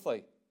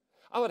Timothy.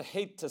 I would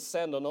hate to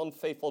send an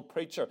unfaithful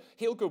preacher.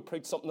 He'll go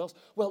preach something else.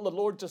 Well, the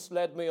Lord just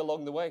led me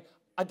along the way.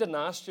 I didn't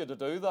ask you to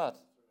do that.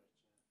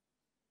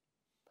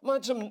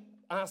 Imagine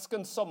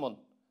asking someone,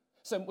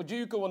 saying, would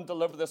you go and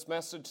deliver this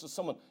message to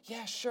someone?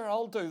 Yeah, sure,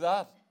 I'll do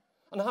that.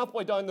 And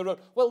halfway down the road,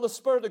 well, the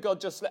Spirit of God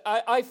just,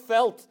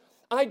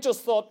 I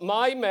just thought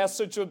my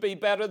message would be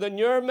better than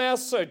your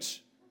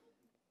message.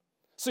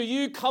 So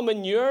you come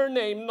in your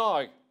name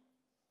now.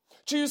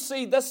 Do you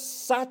see, this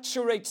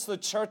saturates the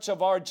church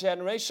of our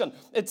generation.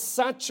 It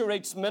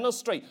saturates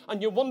ministry.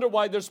 And you wonder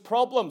why there's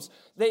problems.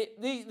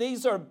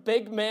 These are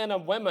big men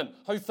and women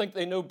who think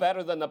they know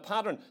better than the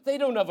pattern. They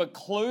don't have a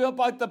clue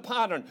about the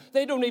pattern.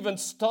 They don't even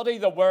study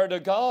the Word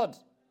of God.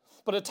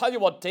 But I tell you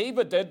what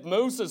David did,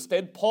 Moses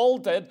did, Paul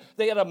did.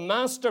 They had a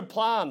master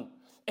plan.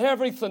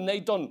 Everything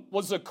they done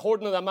was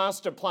according to the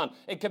master plan.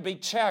 It could be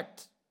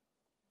checked.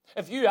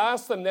 If you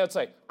ask them, they'd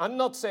say, I'm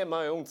not saying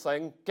my own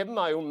thing, giving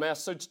my own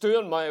message,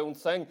 doing my own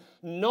thing.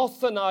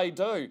 Nothing I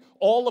do.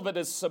 All of it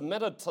is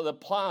submitted to the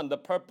plan, the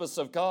purpose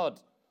of God.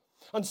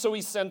 And so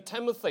he sent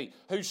Timothy,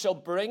 who shall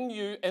bring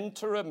you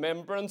into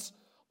remembrance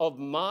of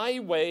my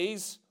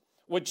ways,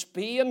 which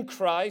be in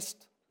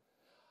Christ,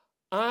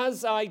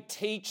 as I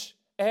teach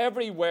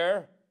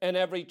everywhere in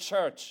every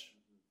church.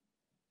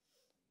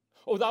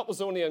 Oh, that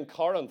was only in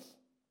Corinth.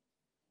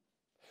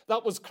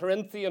 That was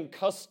Corinthian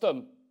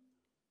custom.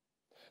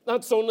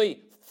 That's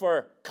only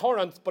for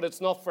Corinth, but it's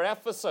not for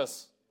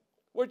Ephesus.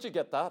 Where'd you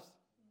get that?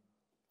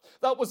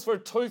 That was for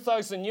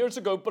 2,000 years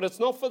ago, but it's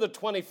not for the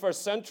 21st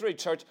century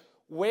church.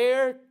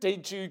 Where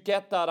did you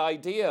get that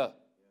idea?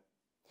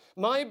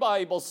 My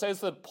Bible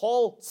says that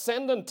Paul,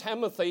 sending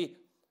Timothy,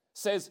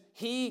 says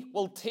he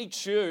will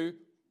teach you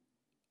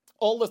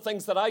all the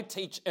things that I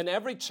teach in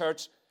every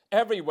church,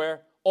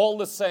 everywhere, all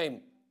the same.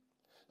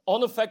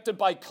 Unaffected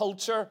by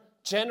culture,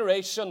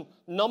 generation,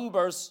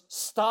 numbers,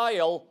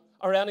 style,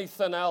 or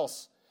anything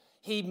else.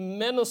 He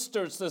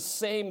ministers the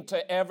same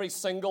to every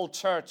single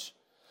church.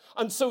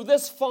 And so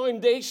this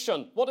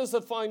foundation, what is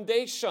the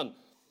foundation?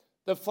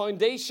 The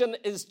foundation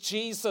is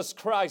Jesus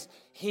Christ.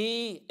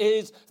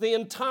 The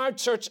entire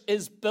church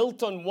is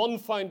built on one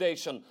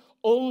foundation,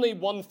 only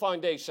one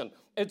foundation.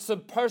 It's the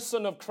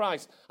person of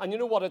Christ. And you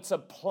know what? It's a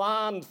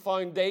planned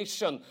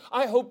foundation.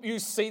 I hope you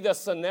see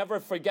this and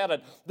never forget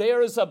it.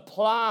 There is a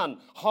plan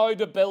how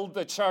to build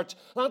the church.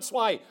 That's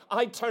why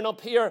I turn up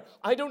here.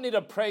 I don't need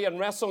to pray and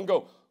wrestle and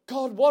go,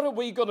 God, what are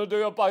we going to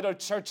do about our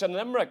church in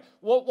Limerick?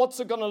 What's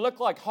it going to look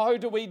like? How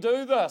do we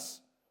do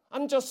this?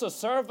 I'm just a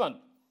servant.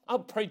 I'll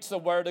preach the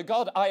word of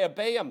God. I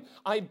obey him.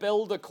 I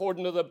build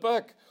according to the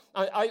book.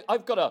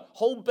 I've got a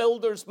whole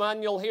builder's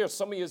manual here.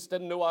 Some of you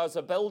didn't know I was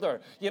a builder.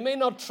 You may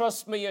not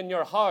trust me in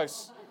your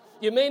house.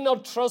 You may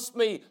not trust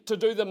me to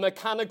do the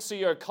mechanics of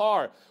your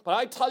car. But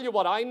I tell you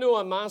what, I know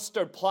a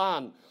master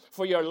plan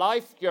for your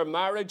life, your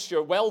marriage,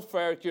 your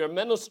welfare, your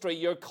ministry,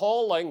 your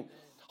calling,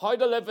 how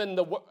to live in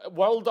the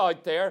world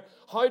out there,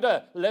 how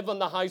to live on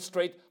the high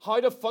street,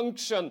 how to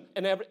function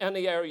in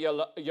any area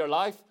of your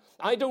life.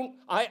 I don't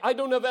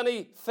have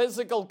any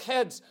physical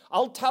kids.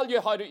 I'll tell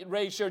you how to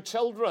raise your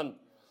children.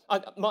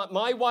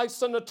 My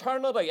wife's in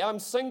eternity. I'm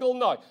single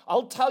now.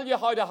 I'll tell you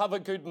how to have a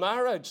good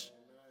marriage.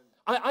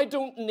 I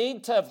don't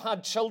need to have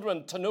had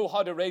children to know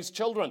how to raise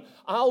children.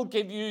 I'll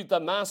give you the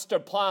master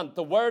plan,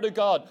 the Word of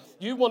God.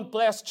 You want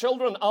blessed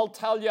children? I'll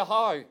tell you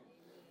how.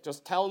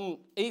 Just telling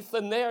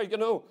Ethan there,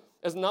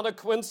 isn't that a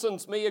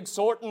coincidence, me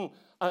exhorting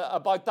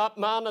about that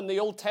man in the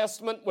Old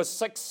Testament with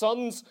 6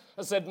 sons?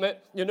 I said,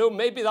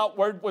 maybe that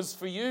word was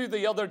for you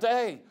the other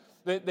day.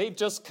 They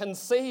just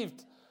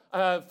conceived.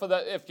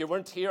 If you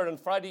weren't here on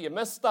Friday, you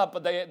missed that,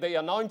 but they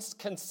announced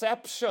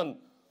conception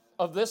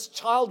of this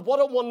child. What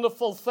a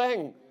wonderful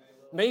thing.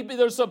 Maybe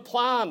there's a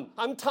plan.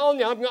 I'm telling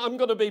you, I'm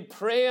going to be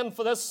praying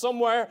for this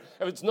somewhere.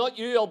 If it's not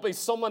you, it'll be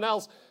someone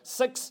else.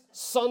 6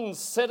 sons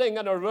sitting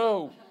in a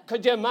row.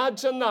 Could you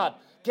imagine that?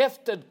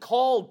 Gifted,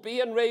 called,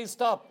 being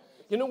raised up.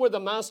 You know where the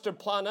master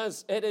plan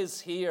is? It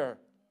is here.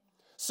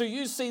 So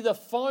you see the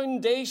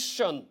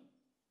foundation.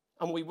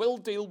 And we will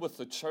deal with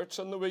the church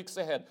in the weeks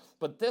ahead.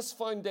 But this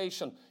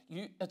foundation,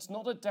 it's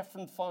not a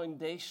different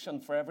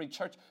foundation for every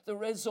church.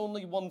 There is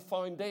only one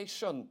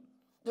foundation.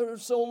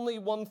 There's only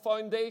one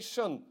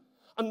foundation.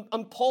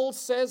 And Paul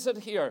says it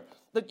here,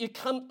 that you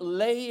can't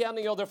lay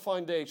any other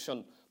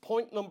foundation.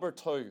 Point number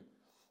 2,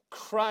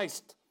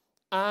 Christ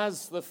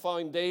as the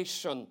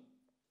foundation.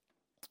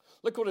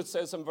 Look what it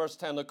says in verse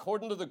 10.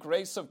 According to the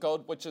grace of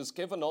God which is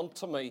given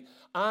unto me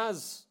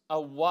as a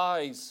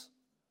wise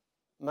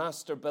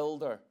master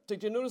builder.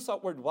 Did you notice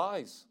that word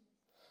wise?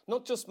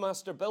 Not just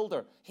master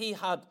builder. He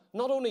had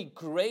not only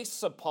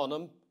grace upon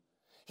him,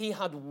 he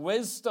had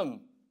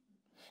wisdom.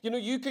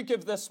 You could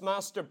give this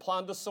master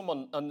plan to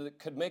someone and it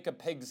could make a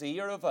pig's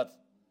ear of it.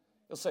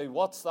 You'll say,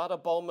 what's that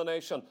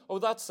abomination? Oh,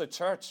 that's the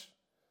church.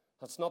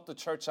 That's not the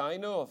church I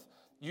know of.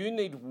 You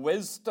need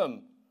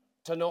wisdom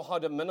to know how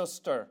to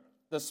minister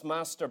this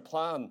master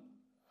plan.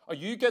 Or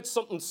you get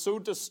something so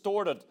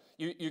distorted,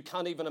 you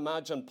can't even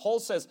imagine.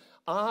 Paul says,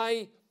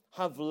 I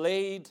have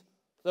laid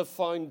the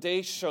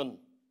foundation,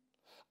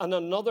 and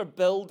another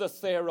buildeth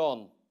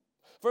thereon.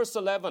 Verse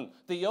 11,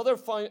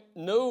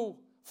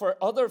 for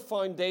other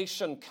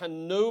foundation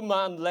can no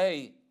man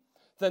lay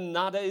than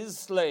that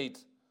is laid,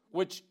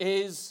 which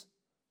is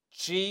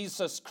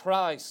Jesus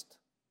Christ.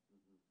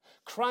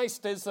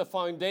 Christ is the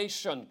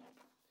foundation.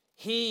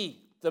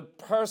 He, the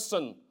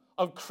person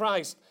of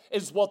Christ,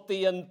 is what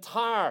the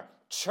entire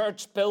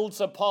church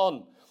builds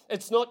upon.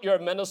 It's not your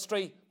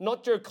ministry,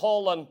 not your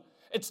calling.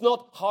 It's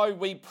not how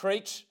we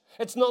preach.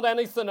 It's not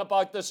anything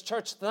about this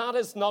church. That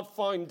is not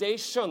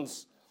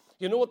foundations.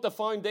 You know what the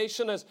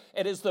foundation is?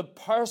 It is the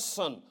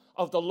person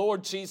of the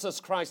Lord Jesus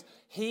Christ.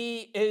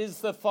 He is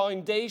the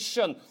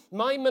foundation.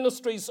 My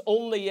ministry's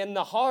only in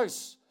the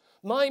house.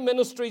 My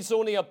ministry's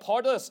only a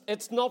part of this.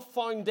 It's not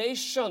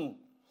foundation.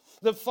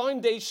 The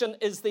foundation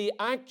is the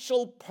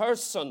actual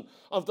person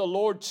of the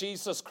Lord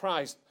Jesus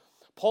Christ.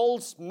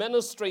 Paul's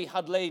ministry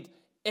had laid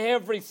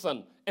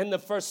everything in the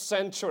first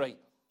century.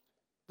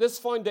 This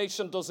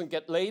foundation doesn't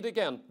get laid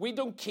again. We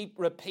don't keep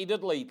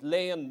repeatedly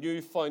laying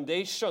new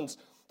foundations.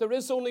 There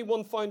is only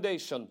one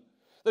foundation.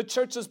 The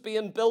church is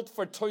being built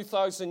for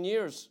 2,000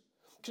 years.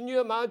 Can you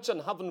imagine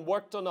having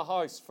worked on a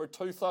house for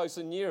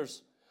 2,000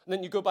 years? And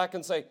then you go back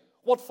and say,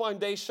 what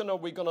foundation are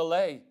we going to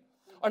lay?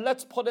 Or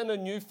let's put in a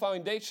new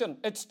foundation.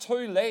 It's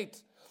too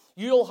late.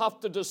 You'll have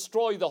to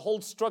destroy the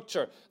whole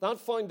structure. That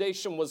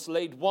foundation was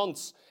laid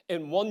once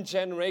in one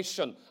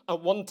generation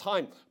at one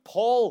time.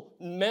 Paul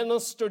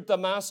ministered the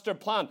master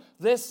plan.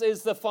 This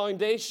is the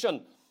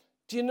foundation.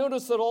 Do you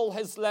notice that all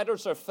his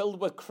letters are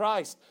filled with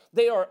Christ?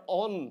 They are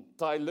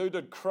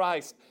undiluted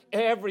Christ.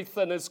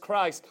 Everything is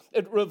Christ.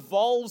 It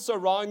revolves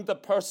around the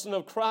person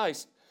of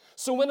Christ.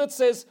 So when it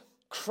says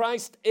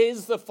Christ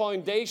is the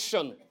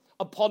foundation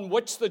upon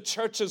which the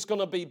church is going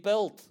to be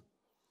built,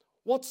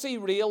 what's he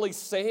really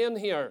saying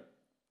here?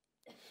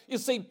 You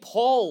see,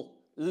 Paul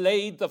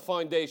laid the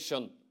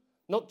foundation,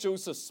 not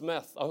Joseph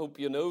Smith. I hope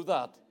you know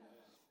that.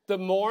 The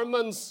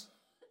Mormons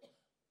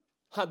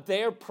had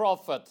their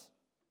prophet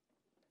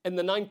in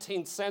the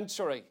 19th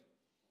century.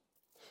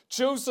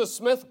 Joseph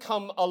Smith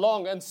come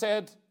along and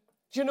said,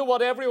 you know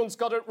what, everyone's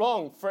got it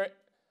wrong for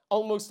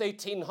almost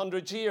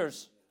 1,800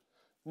 years.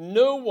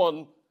 No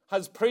one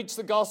has preached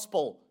the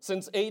gospel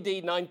since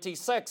AD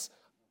 96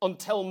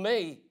 until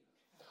me.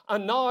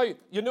 And now,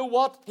 you know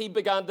what? He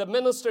began to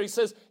minister. He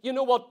says, you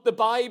know what? The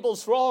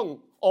Bible's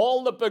wrong.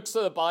 All the books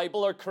of the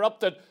Bible are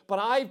corrupted, but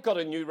I've got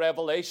a new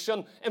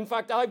revelation. In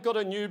fact, I've got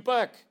a new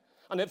book.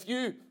 And if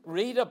you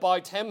read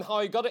about him,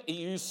 how he got it, he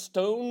used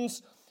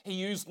stones, he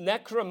used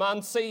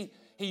necromancy,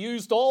 he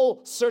used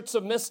all sorts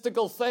of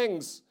mystical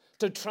things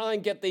to try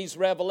and get these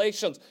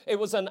revelations. It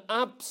was an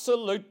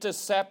absolute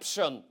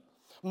deception.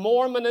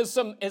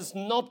 Mormonism is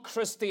not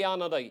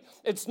Christianity.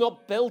 It's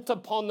not built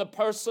upon the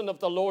person of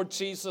the Lord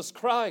Jesus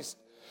Christ.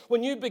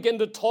 When you begin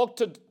to talk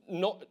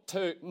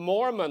to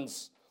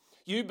Mormons,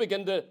 you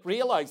begin to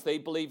realize they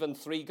believe in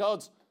three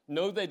gods.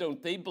 No, they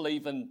don't. They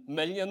believe in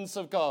millions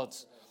of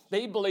gods.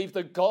 They believe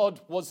that God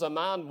was a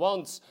man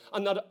once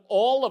and that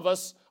all of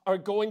us are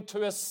going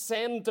to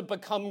ascend to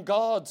become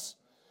gods.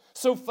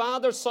 So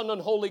Father, Son,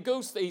 and Holy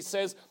Ghost, he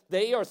says,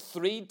 they are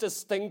three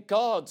distinct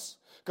gods.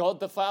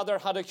 God the Father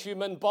had a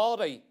human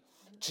body.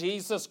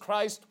 Jesus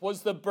Christ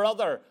was the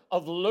brother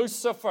of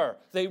Lucifer.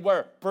 They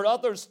were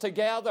brothers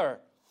together.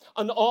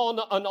 And on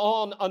and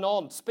on and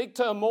on. Speak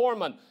to a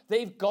Mormon.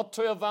 They've got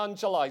to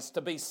evangelize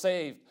to be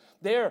saved.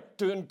 They're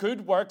doing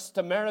good works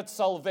to merit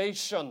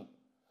salvation.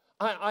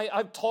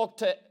 I've talked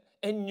to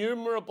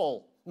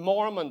innumerable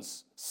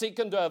Mormons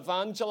seeking to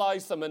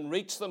evangelize them and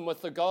reach them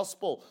with the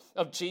gospel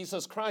of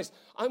Jesus Christ.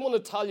 I want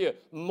to tell you,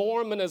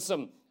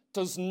 Mormonism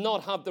does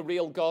not have the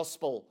real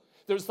gospel.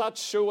 There's that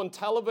show on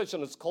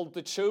television, it's called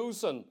The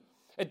Chosen.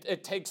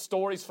 It takes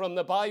stories from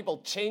the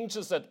Bible,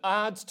 changes it,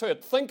 adds to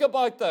it. Think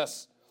about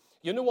this.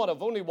 You know what?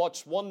 I've only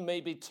watched one,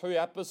 maybe two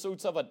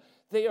episodes of it.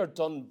 They are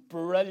done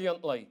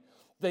brilliantly.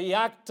 The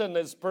acting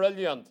is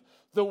brilliant.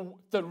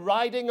 The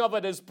writing of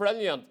it is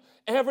brilliant.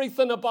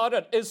 Everything about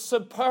it is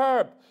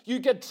superb. You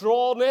get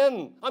drawn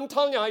in. I'm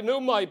telling you, I know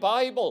my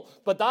Bible,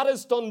 but that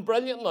is done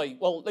brilliantly.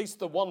 Well, at least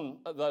the one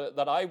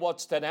that I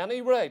watched at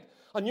any rate.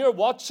 And you're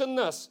watching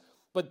this,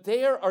 but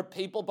there are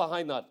people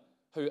behind that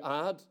who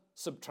add,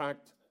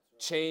 subtract,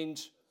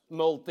 change,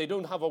 mold. They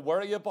don't have a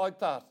worry about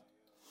that.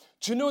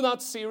 Do you know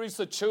that series,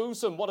 The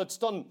Chosen, what it's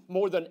done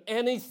more than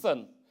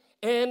anything,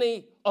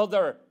 any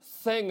other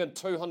thing in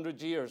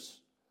 200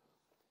 years?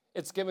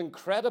 It's given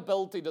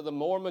credibility to the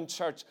Mormon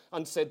church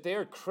and said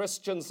they're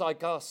Christians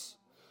like us.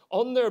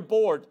 On their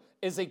board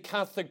is a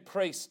Catholic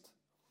priest,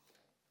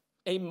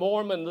 a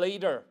Mormon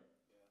leader,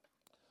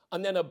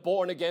 and then a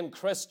born-again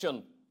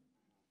Christian.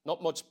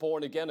 Not much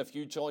born again if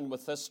you join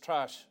with this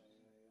trash.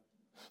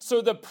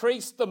 So the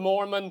priest, the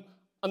Mormon,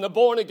 and the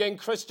born-again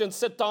Christian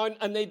sit down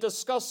and they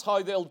discuss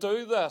how they'll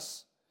do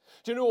this.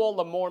 Do you know all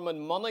the Mormon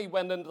money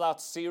went into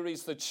that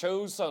series, The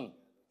Chosen?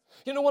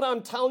 You know what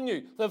I'm telling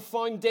you? The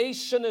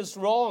foundation is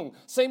wrong.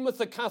 Same with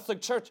the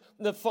Catholic Church.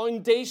 The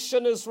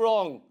foundation is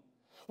wrong.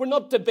 We're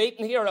not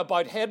debating here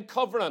about head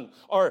covering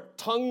or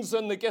tongues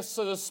and the gifts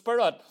of the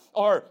Spirit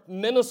or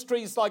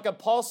ministries like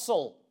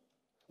apostle.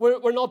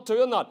 We're not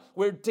doing that.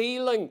 We're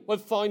dealing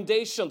with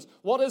foundations.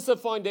 What is the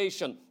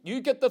foundation?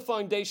 You get the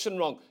foundation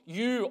wrong,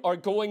 you are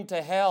going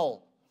to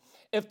hell.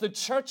 If the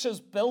church is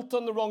built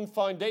on the wrong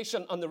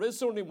foundation, and there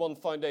is only one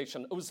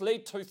foundation, it was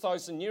laid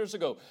 2,000 years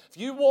ago. If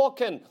you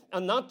walk in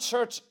and that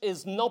church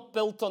is not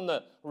built on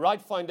the right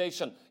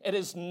foundation, it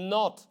is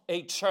not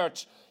a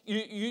church.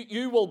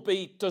 You will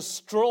be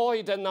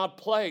destroyed in that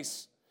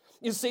place.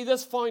 You see,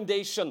 this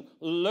foundation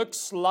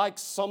looks like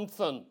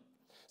something. It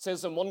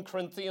says in 1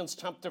 Corinthians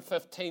chapter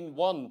 15,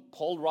 1,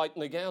 Paul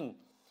writing again,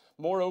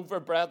 "Moreover,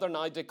 brethren,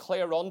 I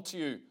declare unto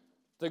you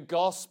the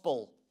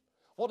gospel."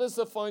 What is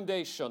the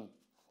foundation?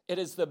 It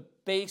is the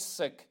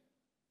basic,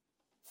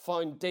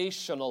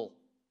 foundational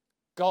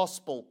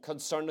gospel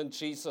concerning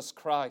Jesus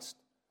Christ.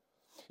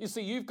 You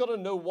see, you've got to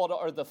know what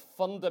are the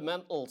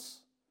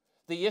fundamentals,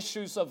 the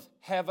issues of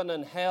heaven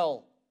and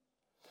hell.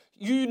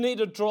 You need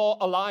to draw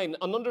a line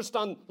and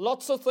understand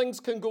lots of things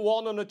can go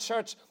on in a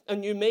church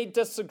and you may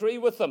disagree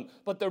with them,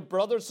 but they're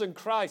brothers in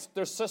Christ,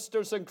 they're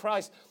sisters in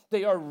Christ.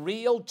 They are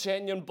real,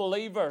 genuine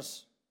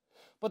believers.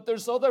 But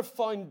there's other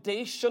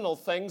foundational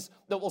things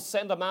that will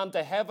send a man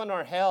to heaven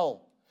or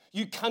hell.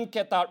 You can't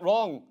get that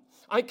wrong.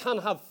 I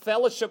can't have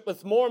fellowship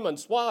with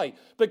Mormons. Why?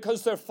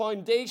 Because their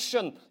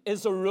foundation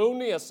is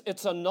erroneous.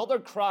 It's another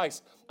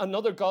Christ,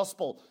 another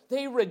gospel.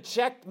 They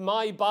reject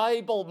my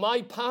Bible,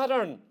 my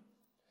pattern.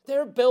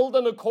 They're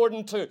building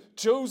according to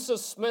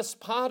Joseph Smith's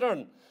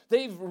pattern.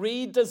 They've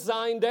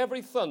redesigned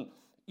everything.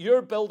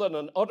 You're building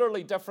an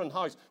utterly different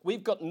house.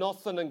 We've got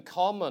nothing in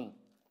common.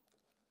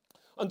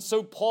 And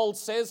so Paul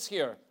says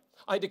here,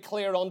 "I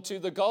declare unto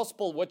the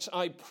gospel which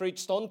I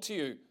preached unto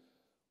you,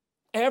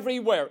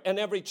 everywhere in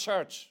every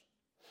church,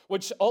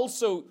 which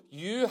also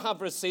you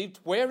have received,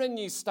 wherein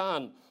ye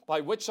stand,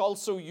 by which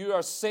also you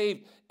are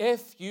saved,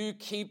 if you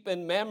keep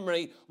in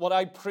memory what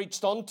I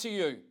preached unto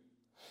you."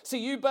 See,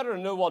 you better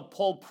know what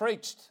Paul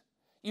preached.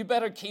 You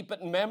better keep it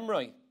in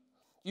memory.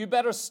 You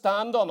better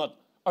stand on it,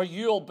 or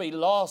you'll be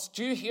lost.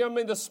 Do you hear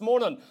me this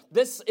morning?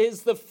 This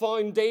is the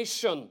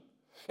foundation.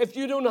 If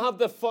you don't have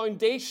the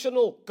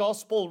foundational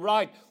gospel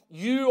right,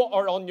 you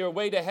are on your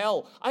way to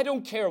hell. I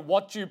don't care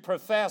what you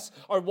profess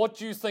or what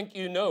you think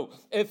you know.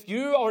 If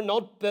you are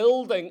not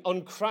building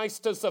on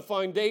Christ as the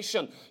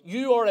foundation,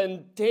 you are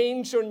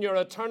endangering your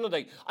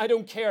eternity. I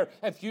don't care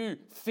if you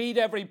feed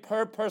every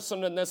poor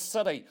person in this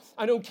city.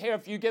 I don't care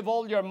if you give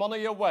all your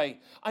money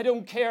away. I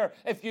don't care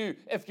if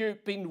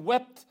you've been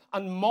whipped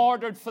and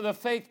martyred for the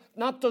faith.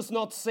 That does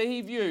not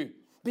save you.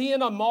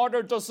 Being a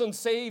martyr doesn't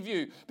save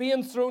you.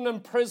 Being thrown in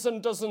prison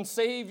doesn't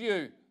save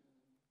you.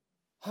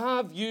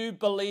 Have you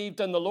believed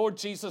in the Lord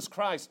Jesus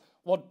Christ,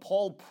 what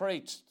Paul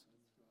preached?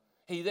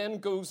 He then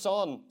goes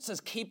on,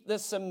 says, keep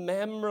this in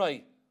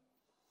memory,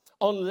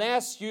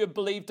 unless you have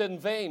believed in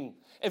vain.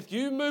 If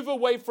you move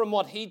away from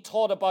what he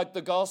taught about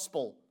the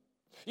gospel,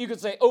 you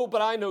could say, oh,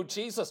 but I know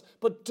Jesus.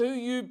 But do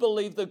you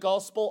believe the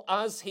gospel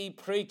as he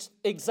preached?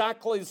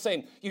 Exactly the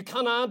same. You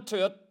can't add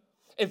to it.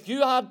 If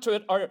you add to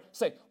it or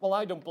say, well,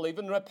 I don't believe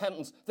in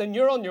repentance, then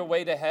you're on your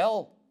way to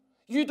hell.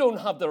 You don't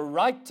have the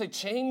right to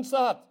change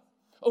that.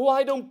 Oh,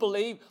 I don't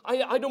believe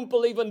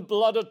in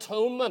blood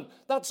atonement.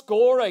 That's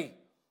gory.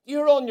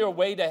 You're on your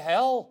way to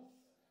hell.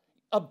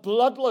 A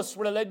bloodless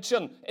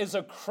religion is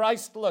a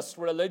Christless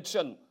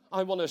religion,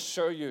 I want to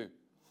assure you.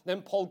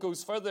 Then Paul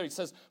goes further. He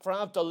says, for I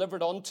have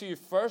delivered unto you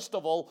first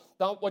of all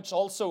that which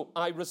also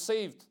I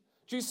received.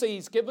 Do you see,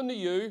 he's given to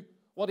you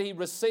what he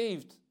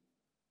received.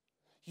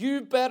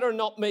 You better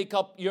not make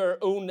up your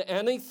own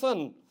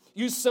anything.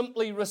 You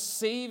simply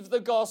receive the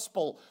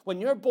gospel. When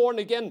you're born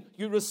again,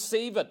 you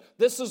receive it.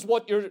 This is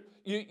what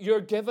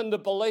you're given to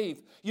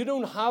believe. You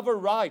don't have a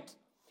right.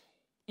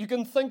 You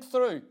can think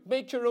through,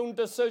 make your own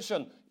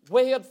decision,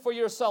 weigh it for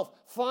yourself,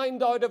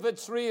 find out if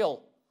it's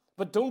real,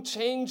 but don't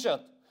change it.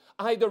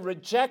 Either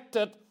reject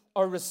it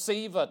or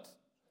receive it.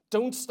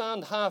 Don't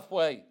stand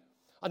halfway.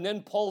 And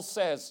then Paul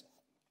says,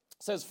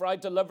 for I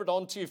delivered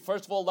unto you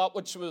first of all that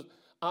which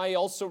I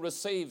also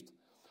received,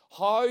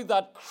 how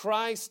that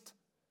Christ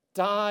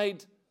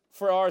died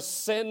for our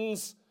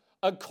sins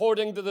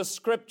according to the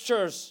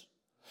Scriptures.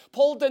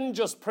 Paul didn't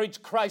just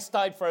preach Christ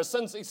died for our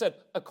sins. He said,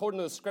 according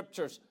to the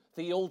Scriptures,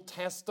 the Old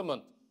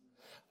Testament.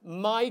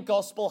 My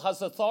gospel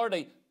has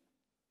authority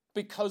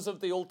because of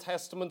the Old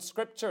Testament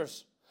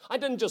Scriptures. I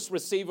didn't just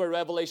receive a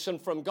revelation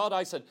from God.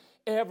 I said,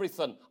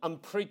 everything I'm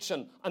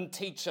preaching and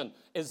teaching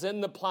is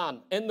in the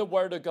plan, in the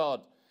Word of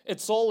God.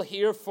 It's all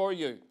here for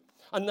you.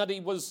 And that he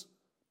was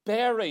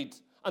buried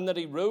and that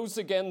he rose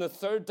again the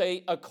third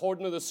day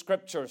according to the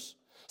Scriptures.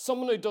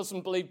 Someone who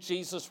doesn't believe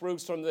Jesus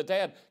rose from the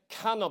dead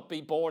cannot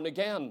be born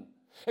again.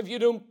 If you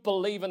don't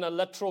believe in a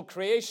literal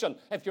creation,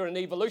 if you're an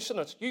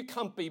evolutionist, you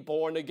can't be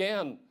born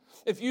again.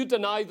 If you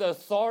deny the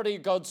authority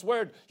of God's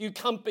word, you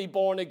can't be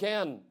born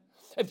again.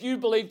 If you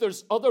believe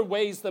there's other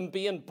ways than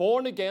being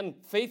born again,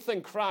 faith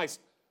in Christ,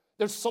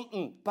 there's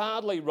something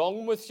badly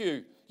wrong with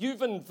you.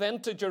 You've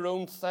invented your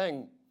own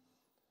thing.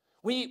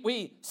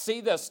 We see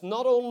this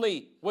not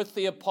only with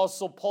the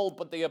Apostle Paul,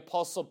 but the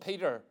Apostle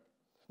Peter.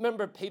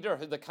 Remember Peter,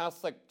 who the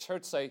Catholic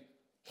Church say,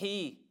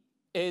 he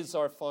is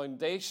our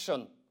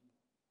foundation.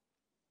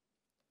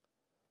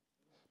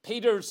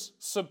 Peter's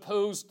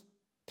supposed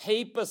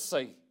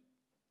papacy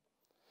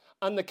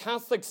And the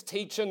Catholics'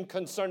 teaching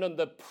concerning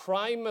the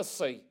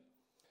primacy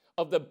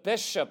of the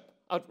bishop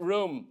at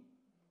Rome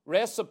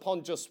rests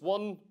upon just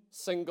one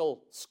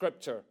single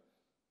scripture.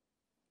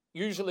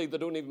 Usually they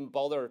don't even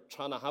bother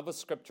trying to have a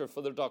scripture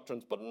for their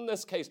doctrines. But in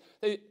this case,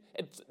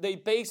 they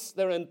base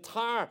the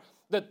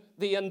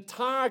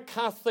entire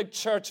Catholic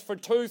Church for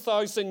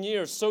 2,000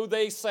 years, so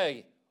they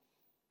say,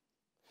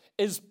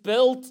 is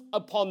built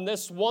upon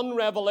this one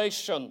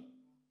revelation.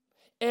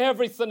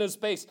 Everything is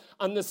based.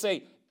 And they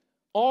say,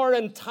 our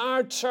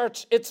entire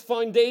church, its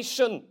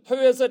foundation, who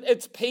is it?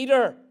 It's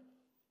Peter.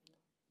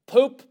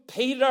 Pope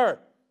Peter.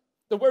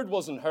 The word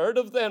wasn't heard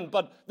of then,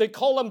 but they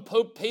call him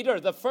Pope Peter,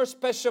 the first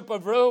bishop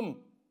of Rome.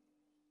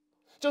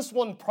 Just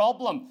one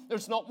problem.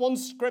 There's not one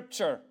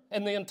scripture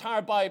in the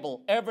entire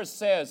Bible ever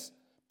says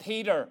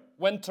Peter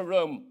went to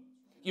Rome.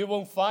 You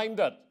won't find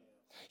it.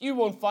 You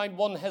won't find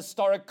one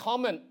historic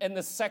comment in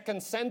the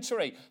 2nd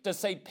century to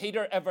say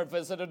Peter ever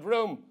visited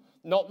Rome.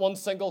 Not one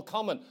single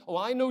comment. Oh,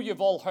 I know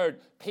you've all heard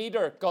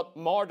Peter got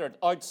martyred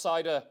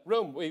outside of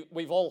Rome.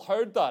 We've all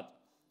heard that.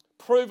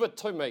 Prove it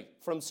to me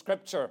from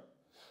Scripture.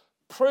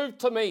 Prove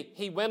to me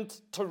he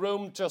went to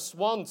Rome just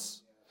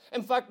once.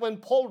 In fact, when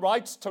Paul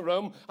writes to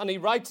Rome and he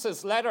writes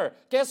his letter,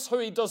 guess who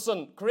he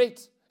doesn't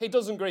greet? He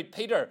doesn't greet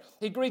Peter.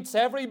 He greets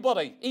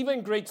everybody,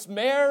 even greets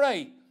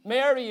Mary.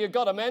 Mary, you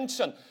got to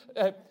mention.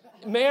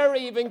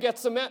 Mary even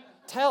gets a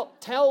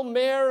tell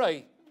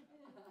Mary,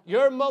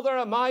 your mother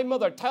and my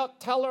mother,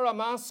 tell her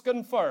I'm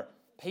asking for.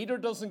 Peter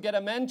doesn't get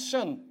a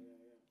mention.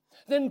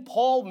 Then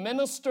Paul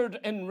ministered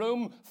in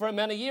Rome for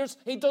many years.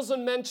 He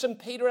doesn't mention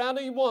Peter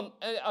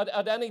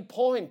at any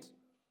point.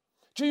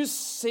 Do you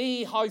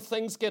see how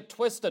things get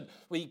twisted?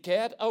 We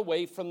get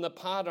away from the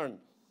pattern.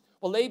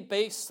 Well, they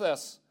base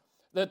this,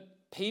 that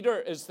Peter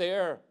is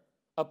their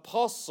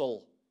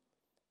apostle,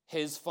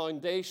 his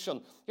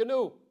foundation. You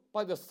know,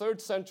 by the 3rd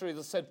century,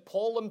 they said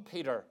Paul and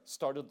Peter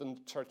started the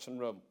church in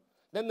Rome.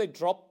 Then they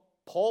dropped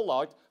Paul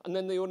out, and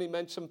then they only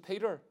mention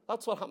Peter.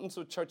 That's what happens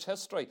with church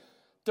history.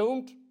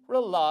 Don't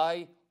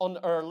rely on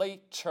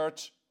early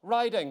church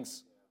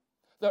writings.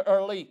 The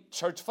early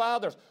church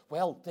fathers,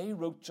 well, they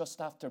wrote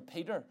just after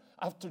Peter,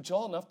 after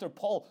John, after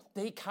Paul.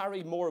 They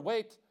carry more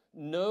weight.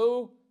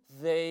 No,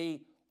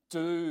 they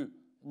do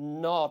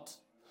not.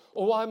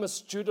 Oh, I'm a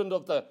student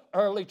of the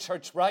early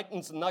church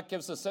writings, and that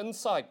gives us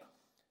insight.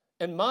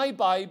 In my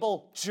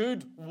Bible,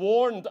 Jude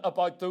warned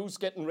about those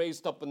getting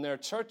raised up in their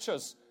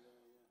churches.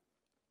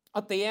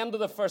 At the end of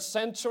the 1st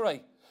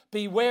century,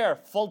 beware,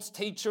 false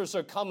teachers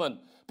are coming.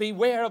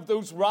 Beware of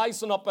those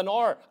rising up in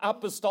our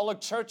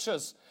apostolic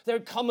churches. They're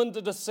coming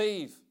to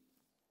deceive.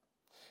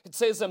 It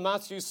says in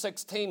Matthew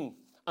 16,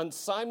 and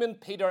Simon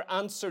Peter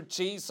answered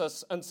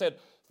Jesus and said,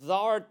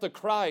 Thou art the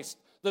Christ,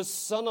 the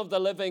Son of the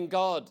living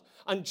God.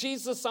 And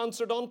Jesus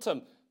answered unto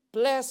him,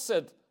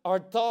 Blessed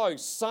art thou,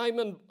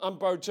 Simon and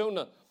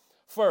Barjona,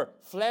 for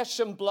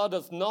flesh and blood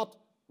hath not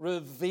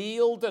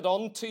revealed it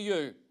unto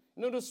you.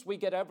 Notice we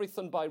get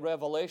everything by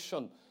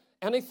revelation.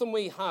 Anything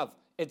we have,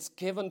 it's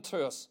given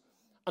to us.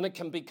 And it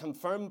can be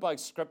confirmed by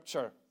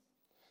Scripture.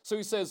 So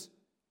he says,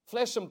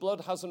 flesh and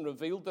blood hasn't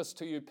revealed this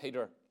to you,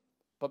 Peter,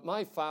 but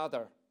my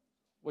Father,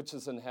 which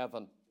is in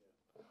heaven.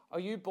 Are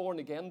you born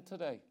again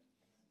today?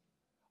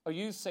 Are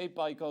you saved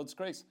by God's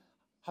grace?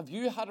 Have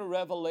you had a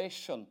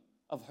revelation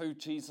of who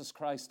Jesus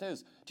Christ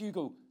is? Do you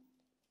go,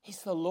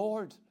 He's the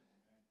Lord.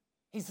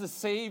 He's the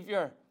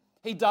Savior.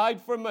 He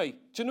died for me.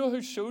 Do you know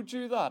who showed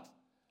you that?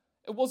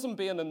 It wasn't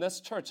being in this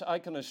church, I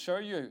can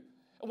assure you.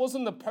 It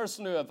wasn't the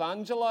person who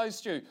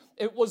evangelized you.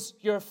 It was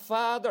your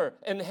Father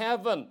in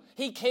heaven.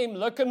 He came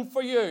looking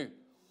for you.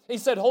 He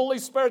said, Holy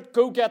Spirit,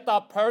 go get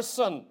that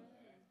person.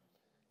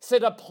 He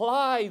said,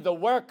 apply the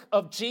work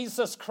of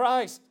Jesus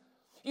Christ.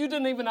 You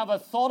didn't even have a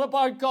thought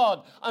about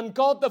God. And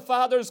God the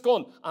Father is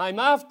going, I'm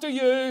after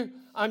you.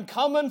 I'm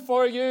coming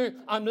for you.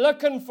 I'm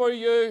looking for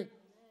you.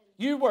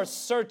 You were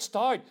searched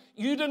out.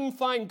 You didn't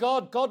find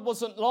God. God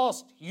wasn't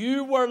lost.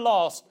 You were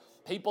lost.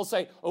 People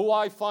say, oh,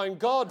 I found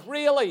God.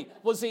 Really?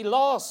 Was he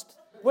lost?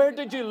 Where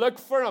did you look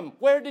for him?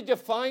 Where did you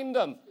find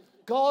him?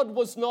 God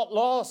was not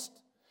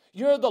lost.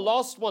 You're the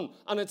lost one.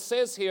 And it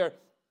says here,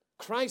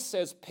 Christ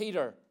says,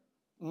 Peter,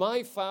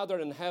 my Father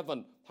in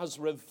heaven has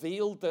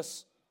revealed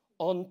this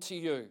unto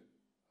you.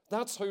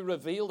 That's who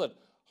revealed it.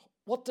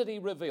 What did he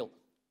reveal?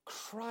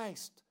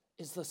 Christ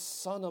is the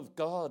Son of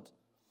God.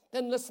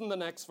 Then listen to the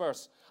next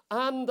verse.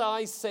 And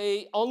I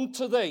say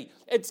unto thee,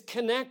 it's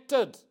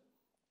connected,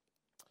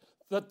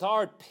 that thou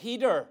art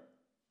Peter.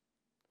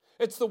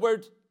 It's the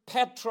word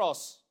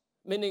Petros,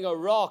 meaning a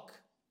rock.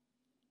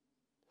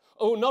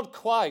 Oh, not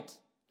quite.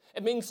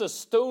 It means a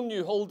stone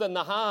you hold in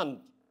the hand.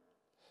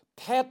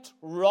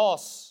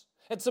 Petros.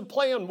 It's a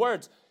play on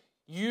words.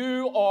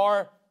 You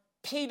are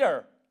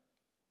Peter.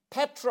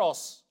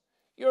 Petros.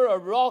 You're a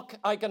rock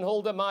I can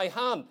hold in my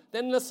hand.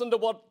 Then listen to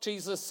what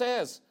Jesus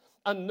says.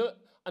 And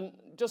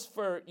just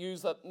for you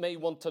that may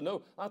want to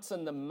know, that's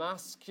in the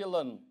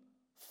masculine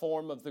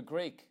form of the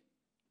Greek.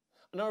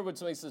 In other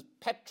words, when he says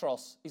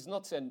Petros, he's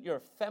not saying you're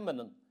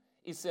feminine.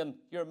 He's saying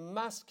you're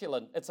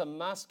masculine. It's a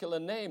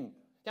masculine name.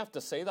 You have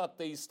to say that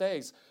these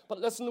days. But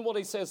listen to what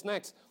he says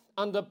next.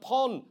 And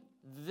upon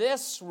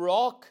this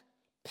rock,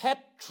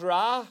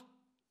 Petra,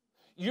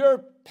 your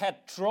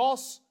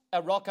Petros,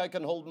 a rock I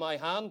can hold in my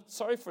hand.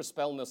 Sorry for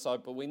spelling this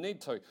out, but we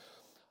need to.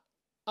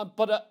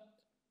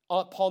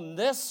 Upon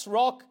this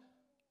rock,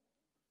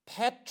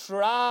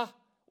 Petra,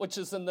 which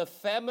is in the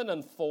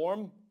feminine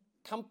form,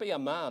 can't be a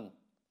man.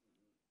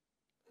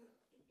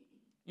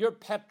 You're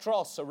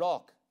Petros, a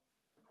rock.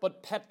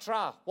 But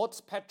Petra, what's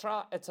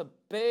Petra? It's a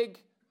big,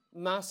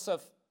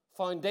 massive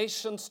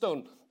foundation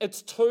stone.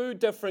 It's two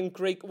different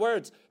Greek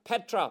words.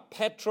 Petra,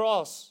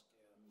 Petros.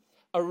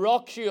 A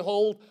rock you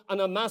hold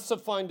and a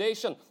massive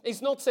foundation.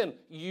 He's not saying,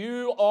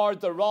 you are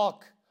the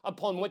rock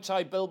upon which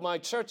I build my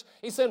church.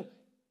 He's saying,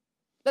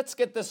 let's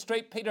get this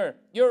straight, Peter.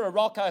 You're a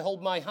rock, I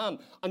hold my hand.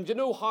 And you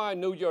know how I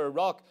know you're a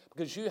rock?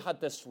 Because you had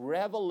this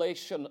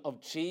revelation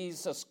of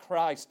Jesus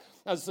Christ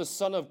as the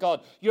Son of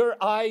God. Your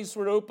eyes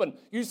were open.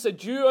 You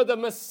said, you are the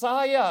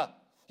Messiah.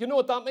 You know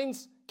what that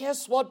means?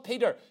 Guess what,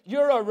 Peter?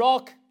 You're a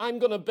rock. I'm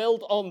going to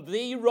build on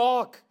the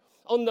rock,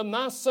 on the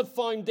massive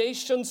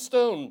foundation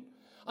stone.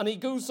 And he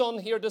goes on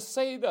here to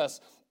say this.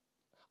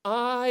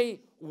 I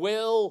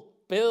will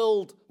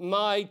build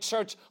my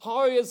church.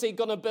 How is he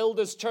going to build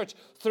his church?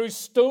 Through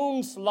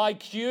stones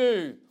like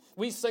you.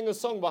 We sing a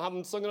song, we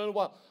haven't sung it in a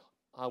while.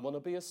 I want to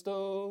be a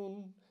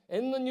stone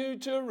in the New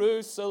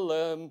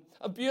Jerusalem.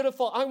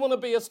 I want to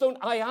be a stone.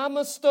 I am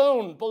a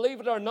stone, believe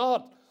it or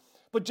not.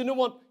 But you know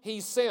what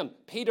he's saying?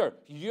 Peter,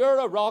 you're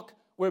a rock.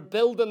 We're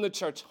building the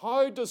church.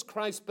 How does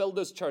Christ build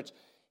his church?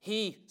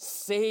 He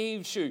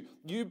saves you.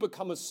 You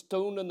become a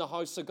stone in the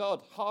house of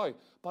God. How?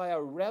 By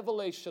a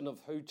revelation of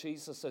who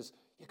Jesus is.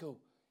 You go,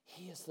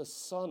 he is the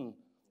Son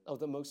of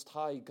the Most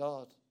High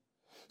God.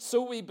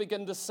 So we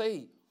begin to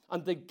see,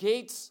 and the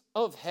gates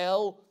of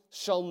hell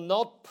shall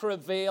not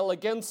prevail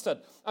against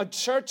it. A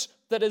church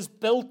that is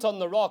built on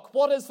the rock.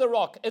 What is the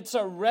rock? It's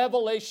a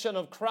revelation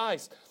of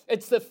Christ.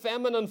 It's the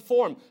feminine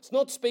form. It's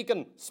not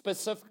speaking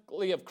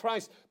specifically of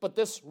Christ, but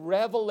this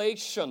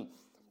revelation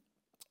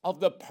of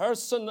the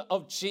person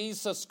of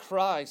Jesus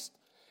Christ.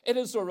 It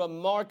is a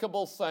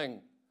remarkable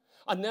thing.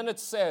 And then it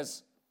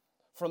says,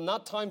 from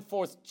that time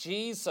forth,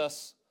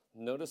 Jesus,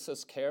 notice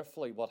this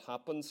carefully, what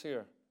happens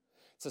here.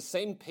 It's the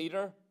same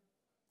Peter.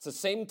 It's the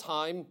same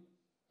time.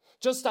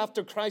 Just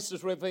after Christ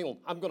is revealed,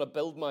 I'm going to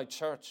build my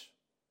church.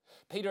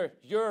 Peter,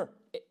 you're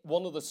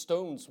one of the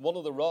stones, one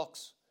of the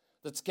rocks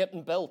that's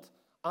getting built.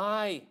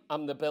 I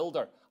am the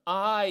builder.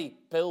 I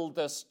build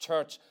this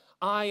church.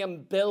 I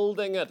am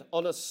building it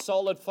on a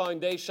solid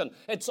foundation.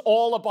 It's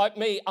all about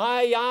me.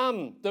 I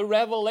am the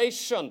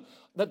revelation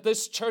that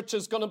this church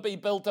is going to be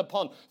built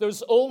upon.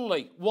 There's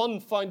only one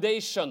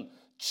foundation,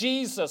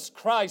 Jesus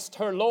Christ,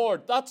 her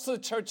Lord. That's the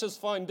church's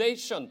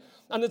foundation.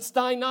 And it's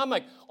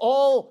dynamic.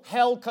 All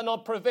hell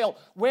cannot prevail.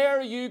 Where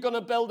are you going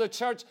to build a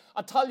church?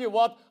 I tell you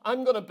what,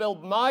 I'm going to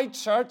build my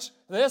church,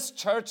 this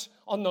church,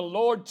 on the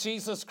Lord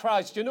Jesus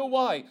Christ. You know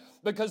why?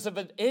 Because if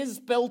it is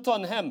built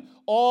on him,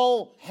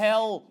 all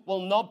hell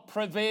will not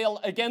prevail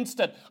against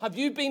it. Have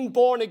you been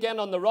born again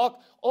on the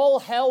rock? All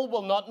hell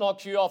will not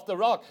knock you off the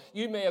rock.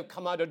 You may have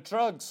come out of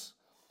drugs,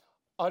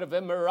 out of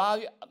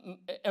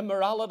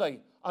immorality,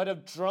 out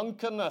of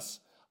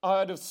drunkenness,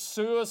 out of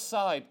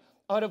suicide,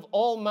 out of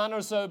all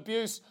manners of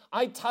abuse.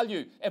 I tell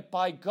you, if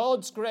by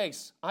God's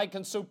grace I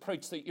can so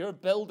preach that you're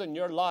building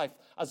your life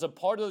as a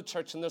part of the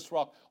church in this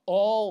rock,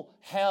 all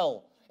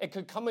hell, it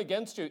could come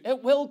against you.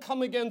 It will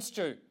come against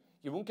you.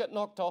 You won't get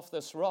knocked off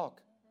this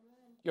rock.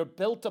 You're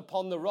built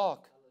upon the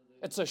rock.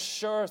 It's a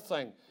sure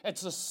thing.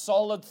 It's a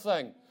solid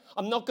thing.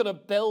 I'm not going to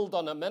build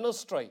on a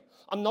ministry.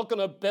 I'm not going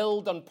to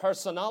build on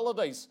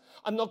personalities.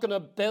 I'm not going to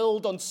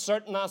build on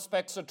certain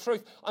aspects of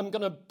truth. I'm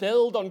going to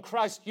build on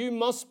Christ. You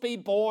must be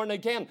born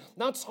again.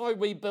 That's how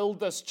we build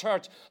this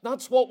church.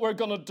 That's what we're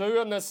going to do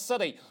in this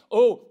city.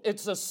 Oh,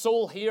 it's a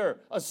soul here,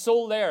 a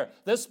soul there,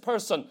 this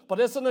person.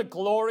 But isn't it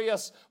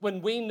glorious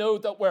when we know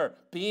that we're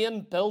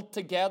being built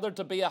together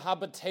to be a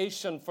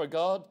habitation for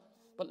God?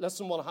 But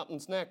listen what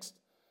happens next.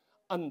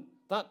 And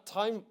that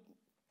time,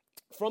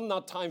 from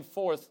that time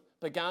forth,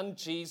 began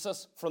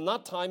Jesus, from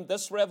that time,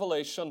 this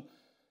revelation,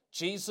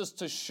 Jesus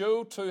to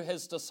show to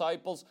his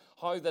disciples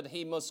how that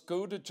he must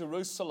go to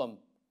Jerusalem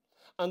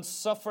and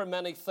suffer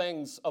many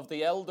things of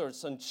the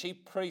elders and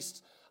chief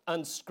priests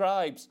and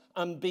scribes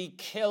and be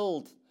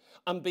killed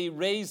and be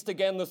raised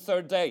again the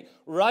third day.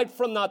 Right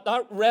from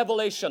that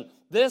revelation,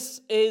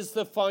 this is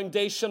the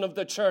foundation of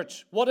the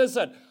church. What is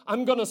it?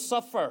 I'm going to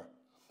suffer.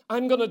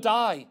 I'm going to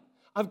die.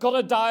 I've got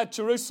to die at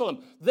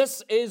Jerusalem.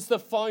 This is the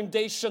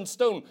foundation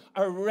stone,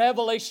 a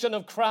revelation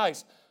of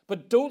Christ.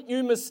 But don't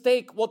you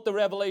mistake what the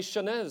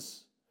revelation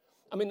is.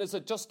 I mean, is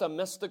it just a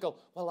mystical,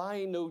 well,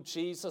 I know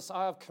Jesus,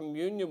 I have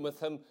communion with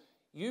him.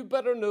 You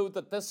better know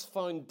that this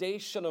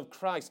foundation of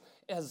Christ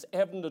has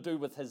everything to do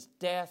with his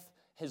death,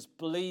 his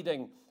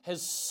bleeding,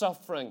 his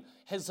suffering,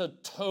 his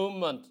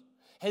atonement,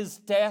 his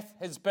death,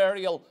 his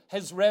burial,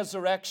 his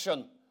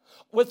resurrection.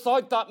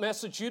 Without that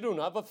message, you don't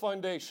have a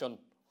foundation.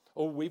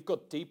 Oh, we've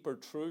got deeper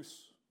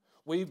truths.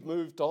 We've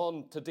moved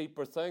on to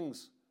deeper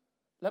things.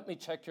 let me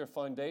check your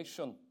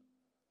foundation.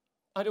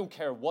 I don't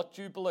care what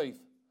you believe.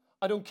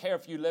 I don't care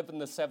if you live in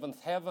the seventh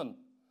heaven.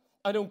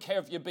 I don't care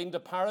if you've been to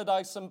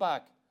paradise and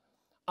back.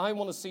 I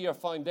want to see your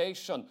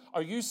foundation.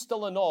 Are you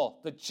still in awe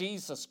that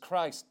Jesus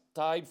Christ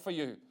died for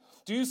you?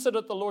 Do you sit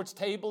at the Lord's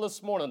table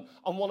this morning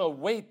and want to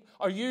weep?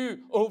 Are you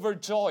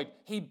overjoyed?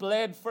 He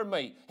bled for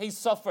me. He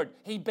suffered.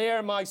 He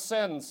bare my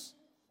sins.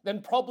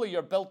 Then probably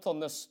you're built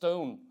on this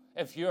stone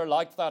if you're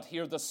like that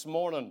here this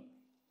morning.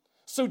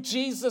 So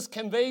Jesus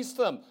conveys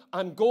to them,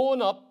 I'm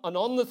going up, and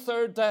on the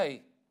third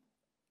day,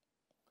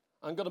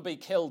 I'm going to be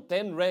killed,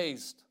 then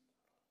raised.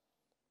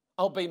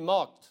 I'll be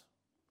mocked,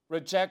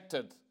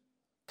 rejected,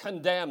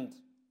 condemned.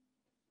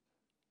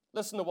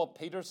 Listen to what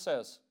Peter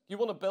says. You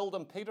want to build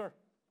on Peter?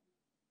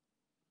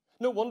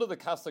 No wonder the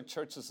Catholic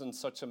Church is in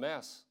such a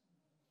mess.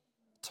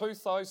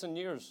 2,000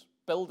 years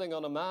building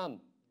on a man.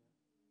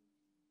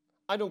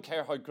 I don't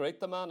care how great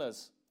the man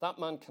is. That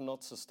man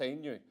cannot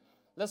sustain you.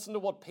 Listen to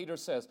what Peter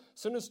says.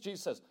 As soon as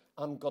Jesus says,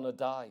 I'm going to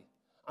die.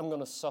 I'm going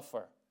to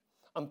suffer.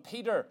 And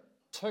Peter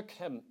took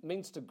him,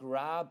 means to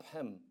grab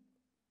him.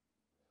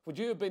 Would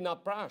you have been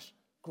that brash?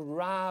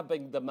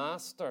 Grabbing the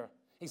master.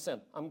 He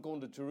said, I'm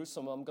going to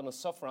Jerusalem. I'm going to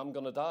suffer. I'm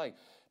going to die.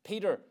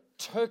 Peter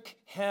took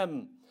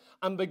him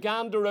and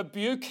began to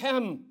rebuke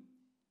him.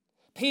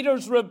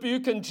 Peter's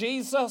rebuking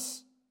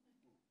Jesus.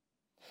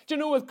 Do you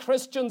know with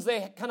Christians,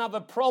 they can have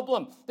a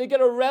problem. They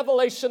get a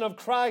revelation of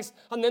Christ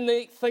and then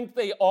they think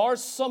they are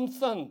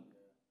something.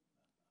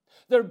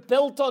 They're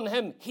built on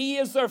him. He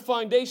is their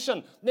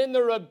foundation. Then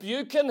they're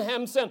rebuking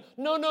him, saying,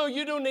 no,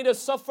 you don't need to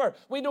suffer.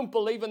 We don't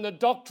believe in the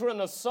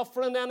doctrine of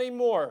suffering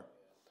anymore.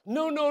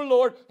 No,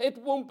 Lord, it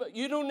won't be.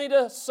 You don't need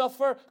to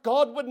suffer.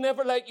 God would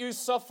never let you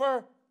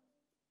suffer.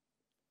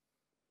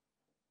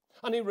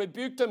 And he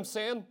rebuked him,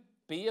 saying,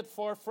 be it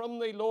far from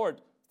thee,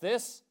 Lord.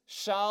 This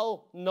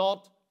shall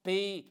not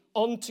be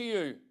unto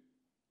you.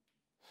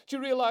 Do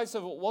you realize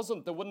if it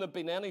wasn't, there wouldn't have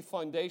been any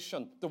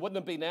foundation. There wouldn't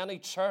have been any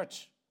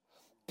church.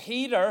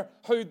 Peter,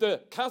 who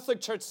the Catholic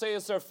Church say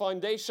is their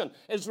foundation,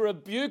 is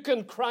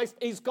rebuking Christ.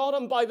 He's got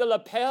him by the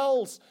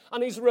lapels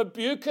and he's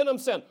rebuking him,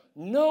 saying,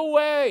 no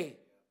way,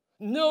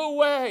 no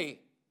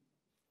way.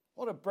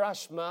 What a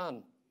brash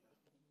man.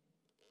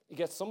 He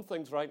gets some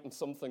things right and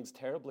some things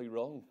terribly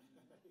wrong.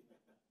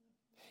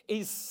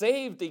 He's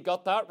saved, he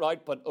got that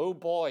right, but oh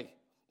boy,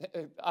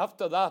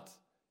 after that,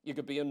 you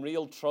could be in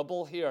real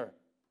trouble here.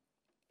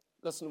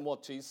 Listen to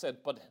what Jesus said.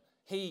 But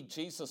he,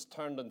 Jesus,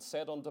 turned and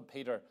said unto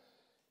Peter,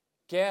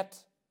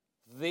 get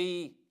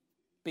thee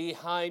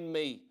behind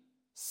me,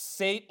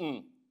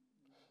 Satan.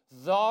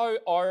 Thou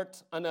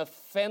art an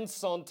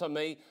offense unto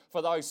me,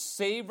 for thou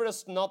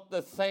savorest not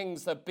the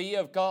things that be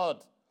of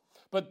God,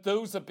 but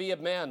those that be of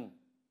men.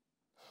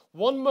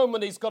 One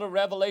moment he's got a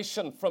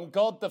revelation from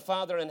God the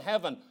Father in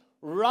heaven.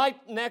 Right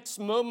next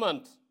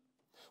moment,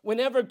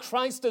 whenever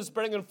Christ is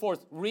bringing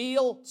forth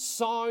real,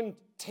 sound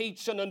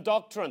teaching and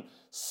doctrine,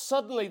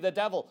 suddenly the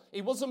devil,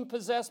 he wasn't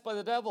possessed by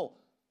the devil.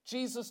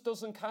 Jesus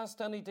doesn't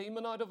cast any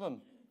demon out of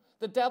him.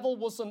 The devil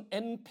wasn't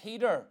in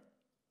Peter,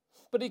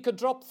 but he could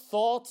drop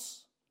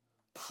thoughts,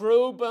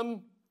 probe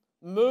him,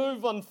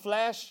 move on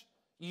flesh,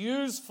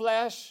 use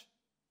flesh.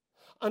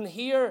 And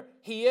here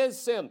he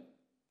is saying,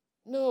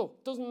 no,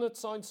 doesn't it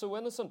sound so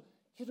innocent?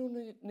 You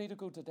don't need to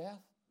go to death.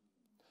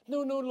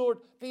 No, Lord,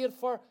 be it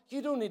far.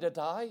 You don't need to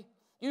die.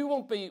 You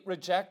won't be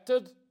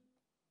rejected.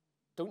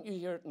 Don't you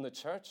hear it in the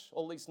church?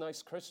 All these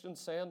nice Christians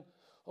saying,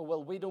 oh,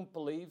 well, we don't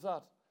believe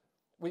that.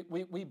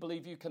 We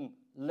believe you can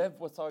live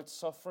without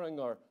suffering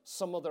or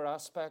some other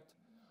aspect.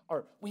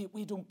 Or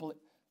we don't believe.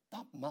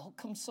 That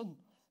Malcomson,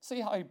 see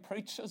how he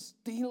preaches,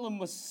 dealing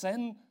with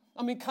sin.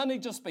 I mean, can he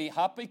just be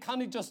happy? Can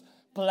he just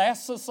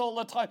bless us all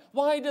the time?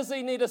 Why does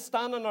he need to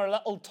stand on our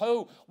little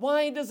toe?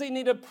 Why does he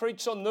need to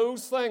preach on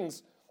those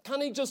things?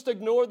 Can he just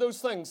ignore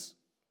those things?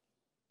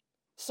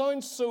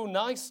 Sounds so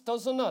nice,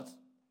 doesn't it?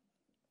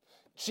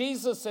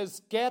 Jesus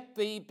says, get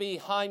thee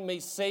behind me,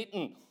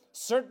 Satan.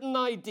 Certain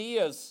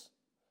ideas,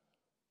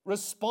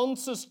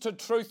 responses to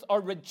truth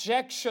or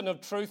rejection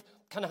of truth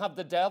can have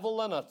the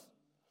devil in it.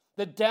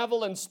 The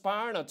devil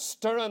inspiring it,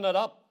 stirring it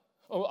up.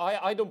 Oh,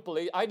 I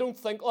don't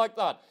think like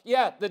that.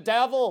 Yeah, the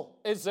devil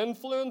is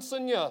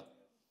influencing you.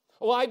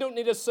 Oh, I don't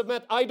need to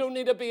submit. I don't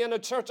need to be in a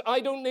church.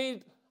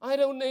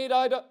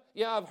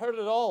 Yeah, I've heard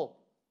it all.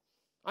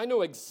 I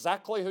know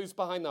exactly who's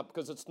behind that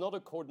because it's not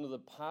according to the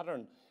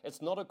pattern.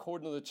 It's not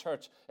according to the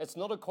church. It's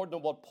not according to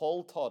what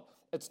Paul taught.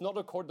 It's not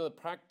according to the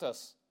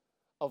practice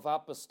of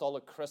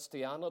apostolic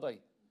Christianity.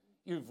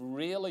 You've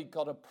really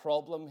got a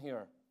problem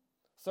here.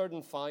 Third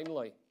and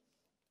finally,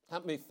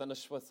 let me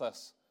finish with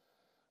this.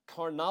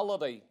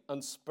 Carnality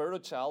and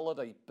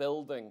spirituality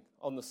building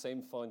on the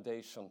same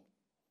foundation.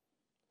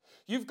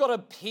 You've got a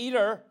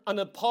Peter, an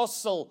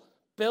apostle,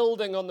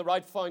 building on the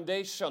right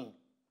foundation.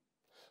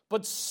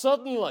 But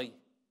suddenly,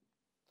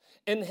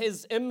 in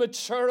his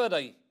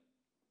immaturity,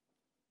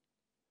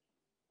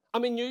 I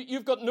mean,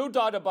 you've got no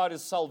doubt about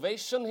his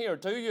salvation here,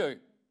 do you?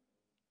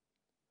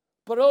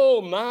 But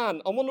oh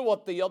man, I wonder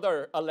what the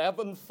other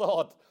 11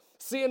 thought.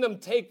 Seeing him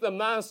take the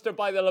master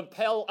by the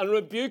lapel and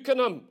rebuking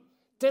him.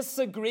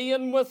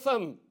 disagreeing with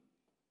them.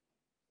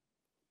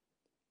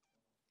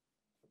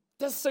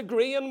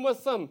 Disagreeing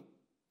with them.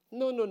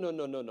 No, no, no,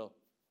 no, no, no.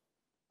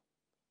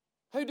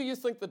 How do you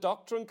think the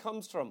doctrine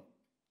comes from?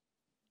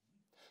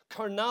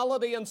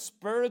 Carnality and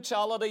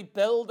spirituality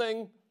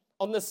building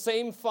on the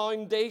same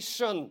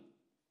foundation.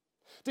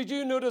 Did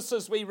you notice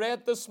as we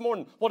read this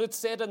morning what it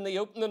said in the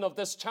opening of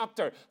this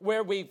chapter,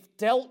 where we've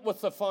dealt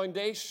with the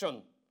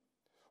foundation,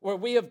 where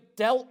we have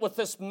dealt with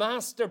this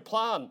master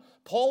plan?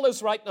 Paul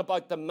is writing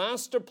about the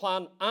master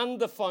plan and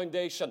the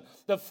foundation.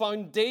 The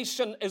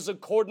foundation is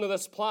according to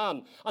this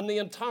plan, and the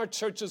entire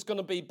church is going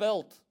to be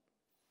built.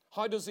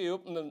 How does he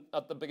open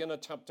at the beginning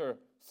of chapter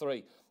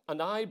 3?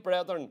 And I,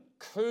 brethren,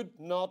 could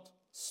not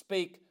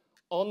speak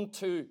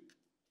unto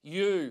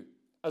you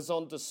as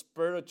unto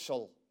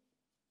spiritual,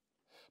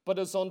 but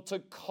as unto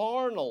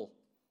carnal,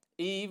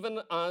 even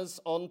as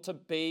unto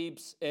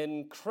babes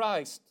in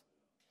Christ.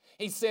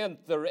 He's saying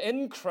they're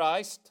in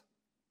Christ.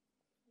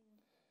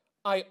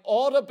 I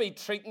ought to be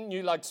treating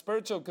you like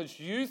spiritual because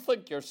you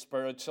think you're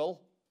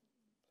spiritual.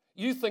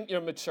 You think you're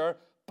mature,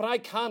 but I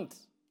can't.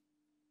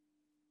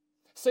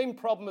 Same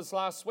problem as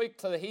last week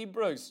to the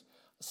Hebrews.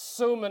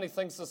 So many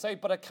things to say,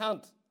 but I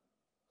can't.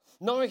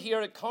 Now here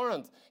at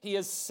Corinth, he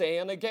is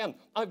saying again,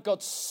 I've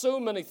got so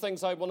many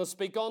things I want to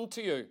speak on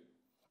to you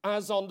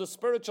as on the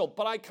spiritual,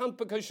 but I can't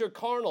because you're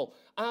carnal,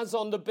 as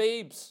on the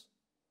babes.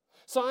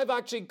 So I've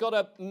actually got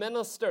to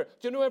minister.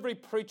 Do you know every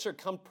preacher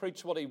can't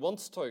preach what he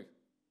wants to?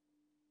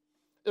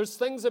 There's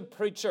things a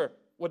preacher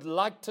would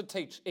like to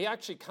teach. He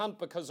actually can't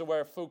because of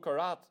where folk are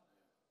at.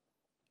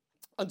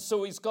 And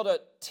so he's got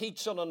to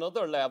teach on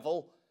another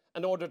level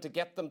in order to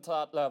get them to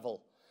that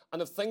level.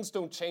 And if things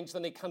don't change,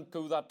 then he can't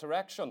go that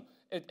direction.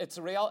 It's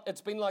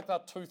been like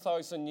that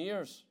 2,000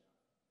 years.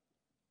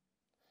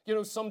 You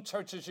know, some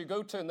churches you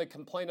go to and they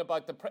complain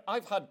about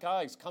I've had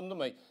guys come to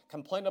me,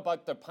 complain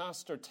about their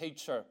pastor,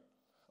 teacher.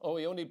 Oh,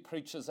 he only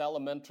preaches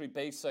elementary,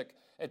 basic.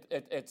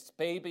 It's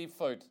baby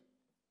food.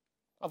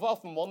 I've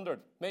often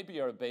wondered, maybe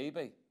you're a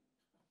baby.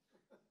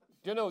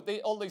 You know,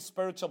 all these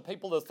spiritual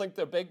people that think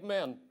they're big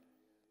men.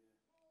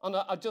 And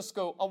I just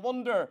go, I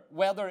wonder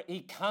whether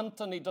he can't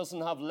and he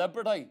doesn't have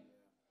liberty.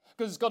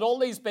 Because he's got all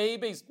these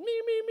babies,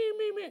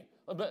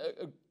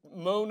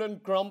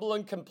 moaning,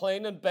 grumbling,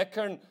 complaining,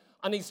 bickering,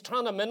 and he's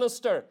trying to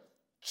minister.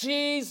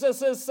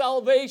 Jesus is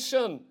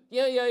salvation.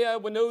 Yeah,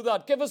 we know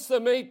that. Give us the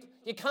meat.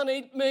 You can't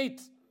eat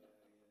meat.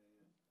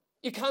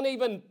 You can't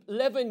even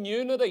live in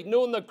unity,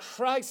 knowing that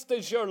Christ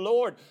is your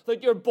Lord,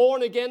 that you're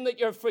born again, that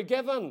you're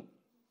forgiven.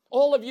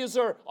 All of you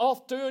are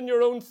off doing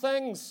your own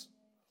things,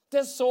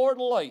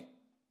 disorderly.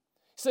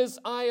 He says,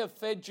 I have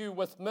fed you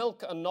with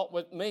milk and not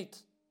with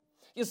meat.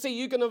 You see,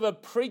 you can have a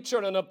preacher,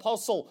 an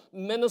apostle,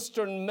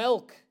 ministering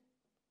milk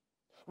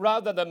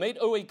rather than meat.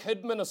 Oh, he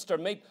could minister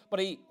meat, but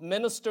he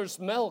ministers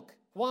milk.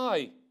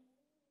 Why?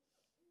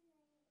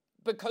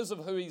 Because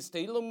of who he's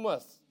dealing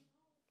with.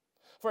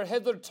 For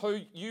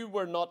hitherto you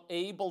were not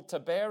able to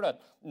bear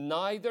it,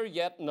 neither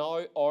yet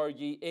now are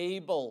ye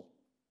able,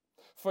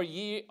 for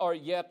ye are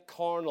yet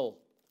carnal.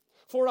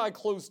 Before I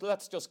close,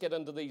 let's just get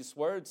into these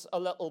words a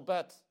little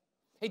bit.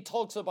 He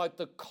talks about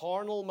the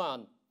carnal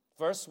man.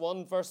 Verse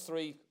 1, verse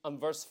 3,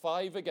 and verse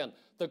 5 again.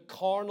 The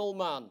carnal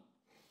man.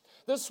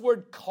 This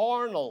word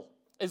carnal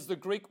is the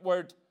Greek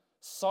word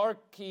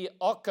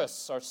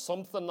sarkiokos or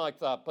something like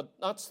that, but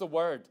that's the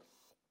word.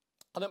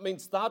 And it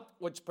means that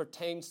which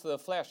pertains to the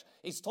flesh.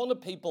 He's talking to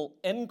people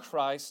in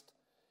Christ,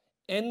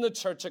 in the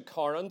church at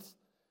Corinth,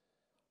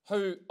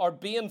 who are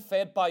being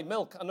fed by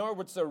milk. In other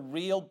words, they're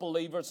real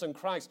believers in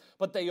Christ.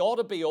 But they ought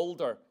to be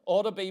older,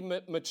 ought to be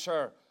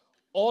mature,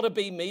 ought to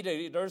be meat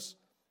eaters.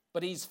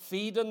 But he's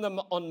feeding them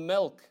on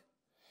milk.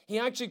 He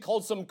actually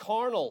calls them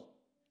carnal,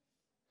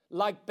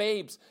 like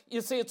babes.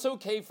 You see, it's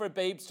okay for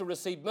babes to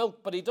receive milk,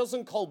 but he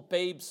doesn't call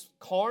babes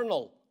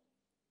carnal.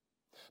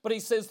 But he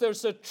says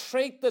there's a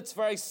trait that's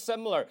very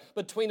similar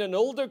between an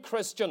older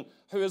Christian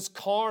who is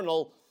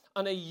carnal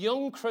and a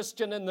young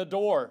Christian in the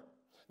door.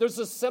 There's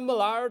a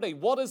similarity.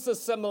 What is the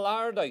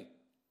similarity?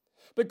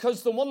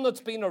 Because the one that's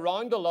been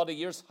around a lot of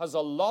years has a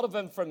lot of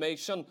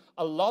information,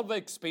 a lot of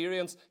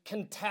experience,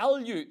 can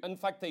tell you. In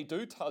fact, they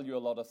do tell you a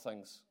lot of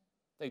things.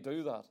 They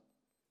do that.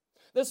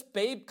 This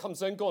babe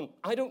comes in going,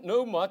 I don't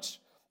know much,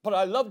 but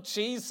I love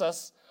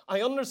Jesus.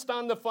 I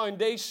understand the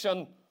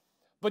foundation.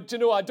 But, you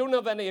know, I don't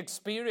have any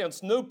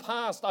experience, no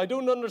past. I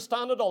don't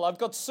understand it all. I've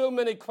got so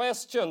many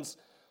questions.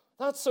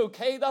 That's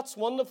okay. That's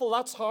wonderful.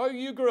 That's how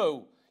you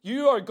grow.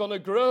 You are going to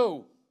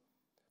grow.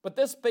 But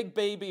this big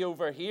baby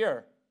over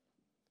here,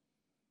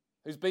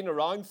 who's been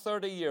around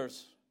 30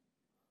 years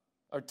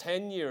or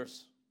 10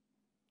 years,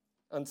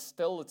 and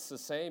still it's the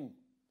same.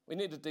 We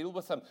need to deal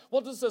with him.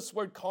 What does this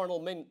word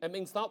carnal mean? It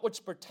means that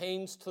which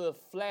pertains to the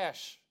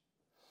flesh.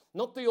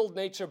 Not the old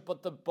nature,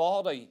 but the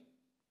body.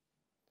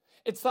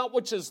 It's that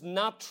which is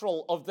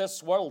natural of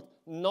this world,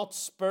 not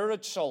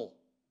spiritual.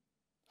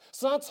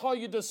 So that's how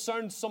you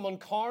discern someone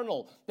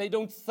carnal. They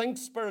don't think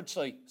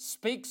spiritually,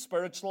 speak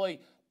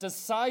spiritually,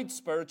 decide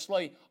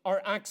spiritually,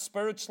 or act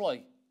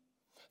spiritually.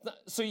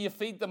 So you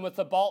feed them with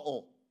a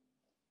bottle.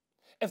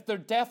 if they're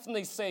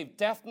definitely saved,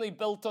 definitely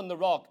built on the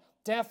rock,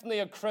 definitely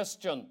a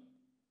Christian,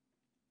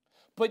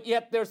 but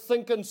yet they're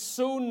thinking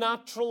so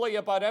naturally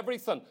about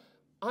everything.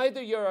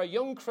 Either you're a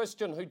young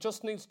Christian who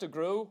just needs to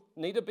grow,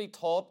 need to be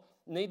taught,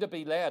 need to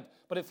be led.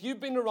 But if you've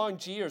been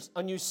around years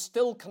and you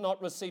still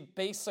cannot receive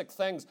basic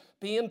things,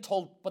 being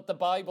told what the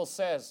Bible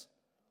says,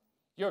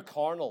 you're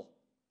carnal.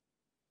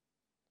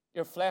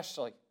 You're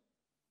fleshly.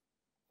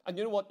 And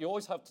you know what? You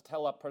always have to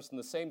tell that person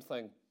the same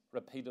thing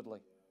repeatedly.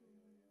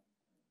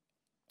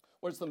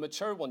 Whereas the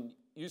mature one,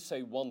 you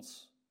say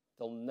once,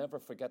 they'll never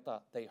forget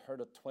that. They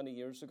heard it 20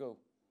 years ago.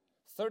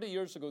 30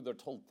 years ago, they're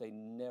told they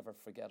never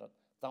forget it.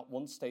 That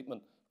one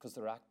statement, because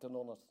they're acting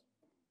on it.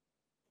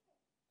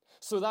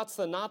 So that's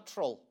the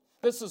natural.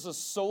 This is a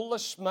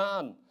soulish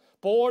man,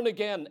 born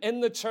again in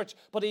the church,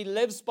 but he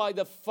lives by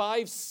the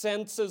 5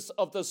 senses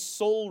of the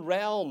soul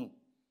realm.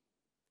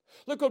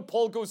 Look what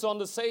Paul goes on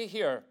to say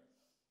here.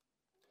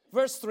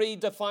 Verse 3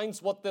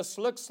 defines what this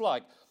looks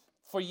like.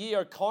 For ye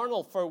are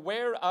carnal, for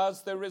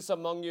whereas there is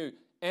among you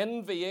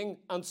envying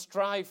and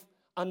strife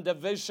and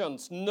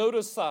divisions.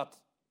 Notice that.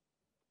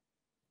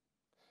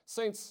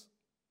 Saints,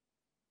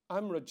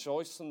 I'm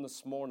rejoicing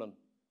this morning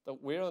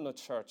that we're in a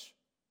church.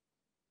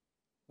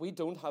 We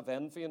don't have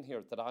envy in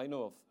here that I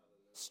know of,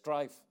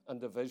 strife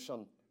and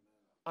division.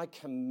 I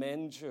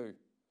commend you,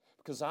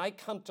 because I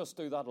can't just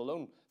do that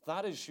alone.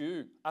 That is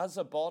you, as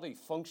a body,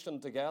 function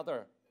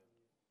together.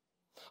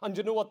 And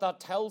you know what that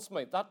tells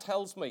me? That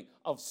tells me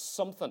of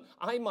something.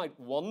 I might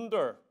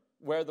wonder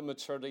where the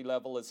maturity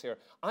level is here.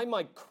 I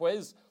might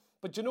quiz.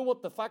 But you know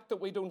what? The fact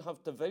that we don't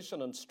have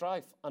division and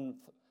strife and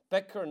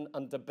bickering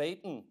and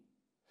debating,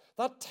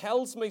 that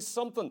tells me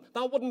something.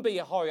 That wouldn't be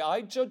how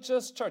I judge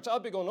this church.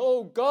 I'd be going,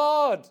 oh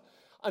God.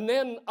 And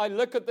then I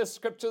look at this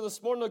scripture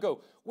this morning and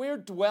go, we're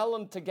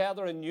dwelling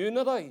together in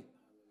unity.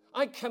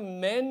 I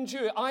commend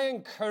you. I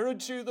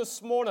encourage you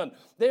this morning.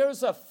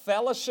 There's a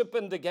fellowship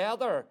in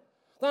together.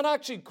 That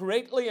actually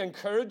greatly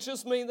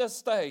encourages me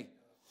this day.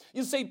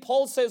 You see,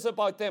 Paul says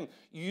about them,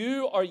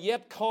 you are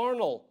yet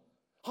carnal.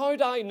 How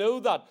do I know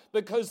that?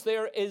 Because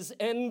there is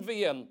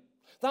envying.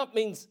 That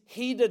means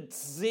heated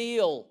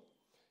zeal.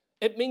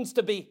 It means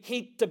to be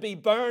heat, to be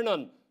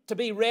burning, to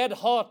be red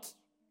hot.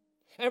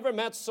 Ever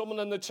met someone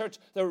in the church,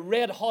 they're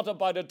red hot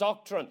about a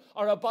doctrine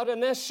or about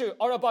an issue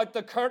or about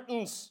the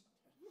curtains?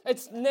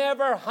 It's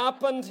never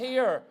happened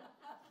here.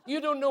 You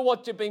don't know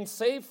what you've been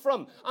saved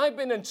from. I've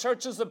been in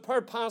churches, the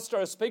per pastor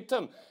I speak to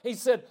him, he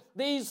said,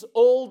 these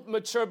old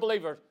mature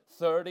believers,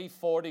 30,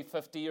 40,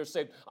 50 years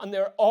saved, and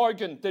they're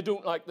arguing. They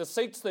don't like the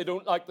seats, they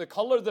don't like the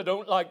color, they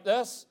don't like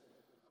this.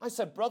 I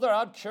said, brother,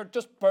 I'd care,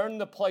 just burn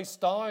the place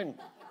down.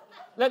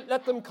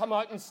 Let them come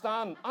out and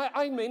stand.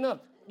 I mean it.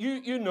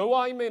 You know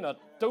I mean it,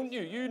 don't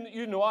you?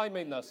 You know I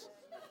mean this.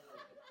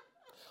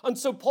 And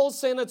so Paul's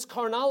saying it's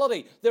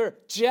carnality. They're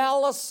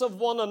jealous of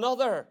one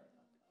another.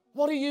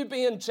 What are you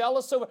being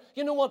jealous over?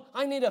 You know what?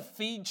 I need to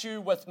feed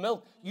you with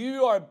milk.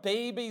 You are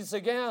babies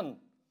again.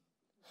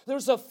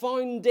 There's a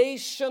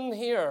foundation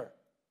here.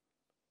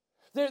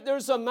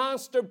 There's a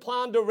master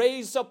plan to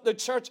raise up the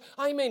church.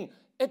 I mean,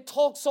 it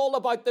talks all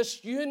about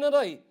this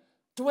unity,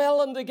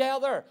 dwelling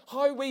together,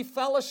 how we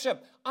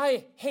fellowship.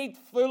 I hate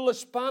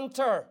foolish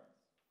banter,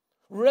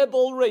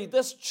 ribaldry,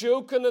 this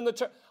joking in the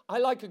church. I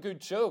like a good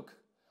joke.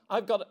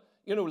 I've got,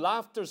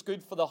 laughter's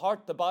good for the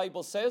heart. The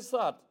Bible says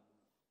that.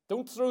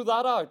 Don't throw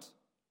that out.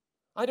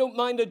 I don't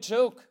mind a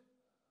joke.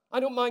 I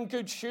don't mind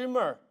good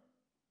humor.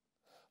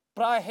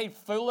 But I hate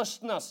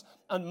foolishness.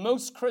 And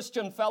most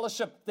Christian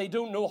fellowship, they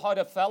don't know how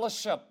to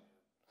fellowship.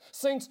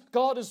 Saints,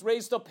 God has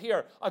raised up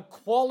here a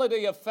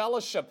quality of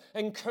fellowship,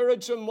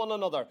 encouraging one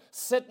another,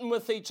 sitting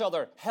with each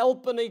other,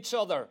 helping each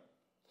other,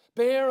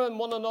 bearing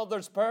one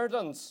another's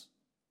burdens.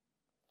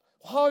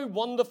 How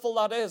wonderful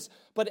that is.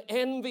 But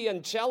envy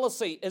and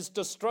jealousy is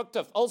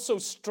destructive. Also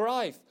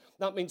strife,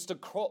 that means to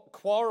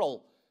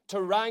quarrel,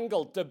 to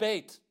wrangle,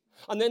 debate.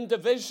 And then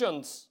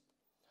divisions,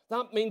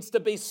 that means to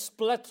be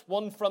split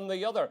one from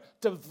the other.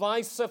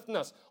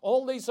 Divisiveness,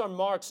 all these are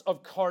marks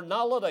of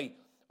carnality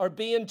or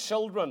being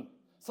children.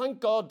 Thank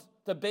God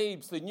the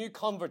babes, the new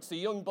converts, the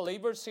young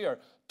believers here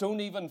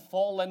don't even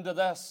fall into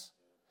this.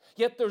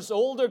 Yet there's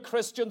older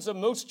Christians in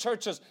most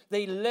churches,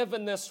 they live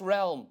in this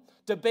realm,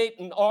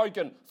 debating,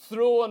 arguing,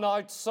 throwing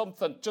out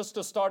something just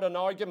to start an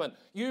argument.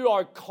 You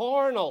are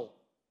carnal.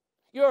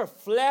 You're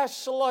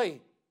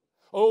fleshly.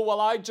 Oh,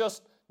 well,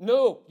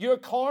 no, you're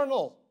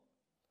carnal.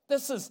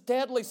 This is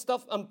deadly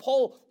stuff, and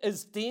Paul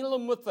is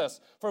dealing with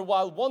this. For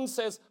while one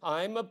says,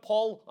 I'm a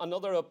Paul,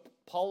 another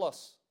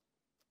Apollos.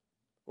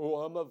 Oh,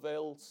 I'm a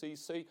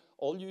LCC.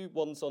 All you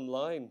ones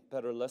online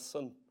better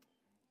listen.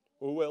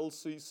 Oh,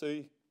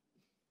 LCC.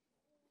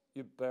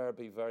 You better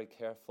be very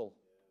careful.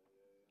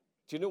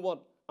 Do you know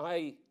what?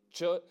 I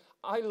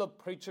love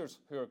preachers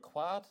who are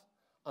quiet,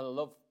 and I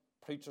love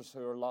preachers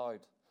who are loud.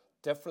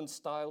 Different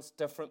styles,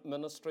 different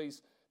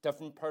ministries,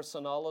 different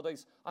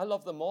personalities. I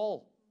love them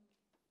all.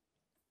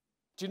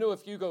 Do you know,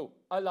 if you go,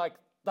 I like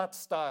that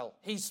style.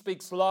 He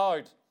speaks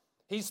loud.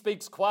 He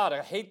speaks quiet.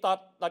 I hate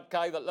that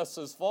guy that lifts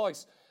his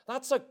voice.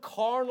 That's a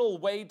carnal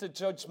way to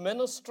judge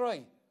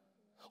ministry.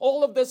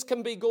 All of this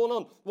can be going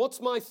on. What's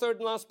my third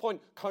and last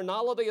point?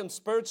 Carnality and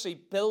spirituality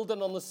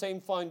building on the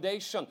same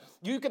foundation.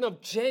 You can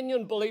have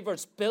genuine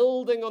believers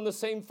building on the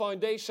same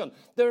foundation.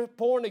 They're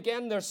born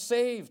again, they're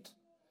saved.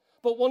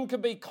 But one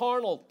could be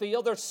carnal, the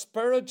other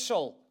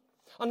spiritual.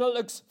 And it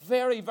looks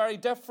very, very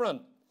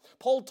different.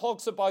 Paul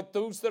talks about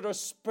those that are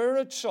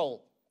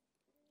spiritual.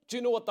 Do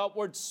you know what that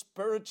word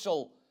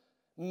spiritual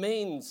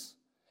means?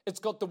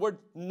 It's got the word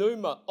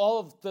pneuma,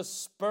 of the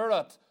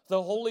Spirit.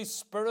 The Holy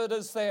Spirit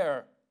is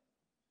there.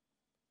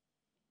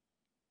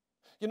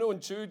 You know,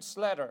 in Jude's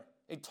letter,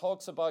 he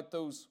talks about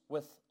those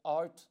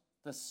without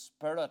the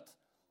Spirit,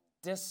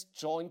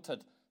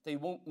 disjointed. They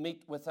won't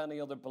meet with any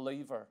other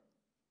believer.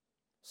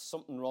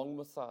 Something wrong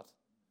with that.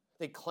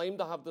 They claim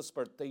to have the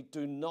Spirit. They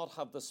do not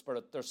have the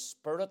Spirit. They're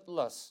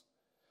spiritless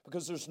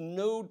because there's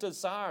no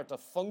desire to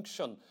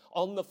function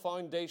on the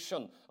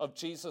foundation of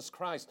Jesus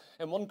Christ.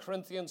 In 1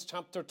 Corinthians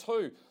chapter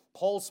 2,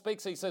 Paul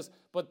speaks, he says,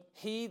 but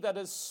he that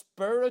is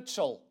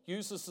spiritual,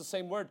 uses the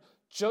same word,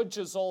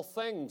 judges all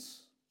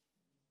things.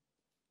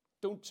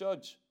 Don't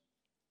judge.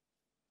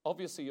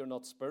 Obviously, you're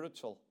not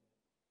spiritual.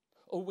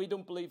 Oh, we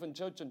don't believe in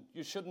judging.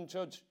 You shouldn't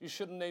judge. You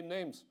shouldn't name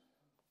names.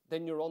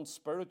 Then you're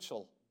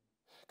unspiritual.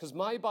 Because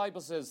my Bible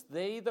says,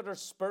 they that are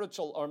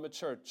spiritual or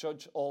mature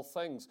judge all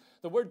things.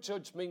 The word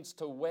judge means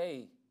to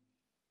weigh.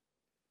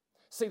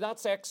 See,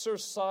 that's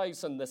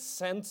exercising the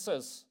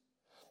senses.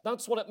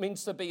 That's what it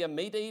means to be a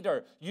meat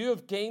eater. You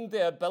have gained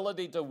the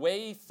ability to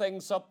weigh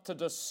things up, to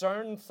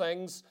discern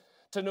things,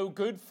 to know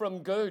good from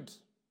good.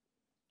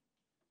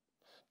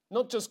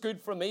 Not just good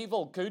from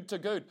evil, good to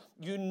good.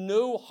 You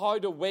know how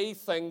to weigh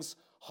things,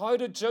 how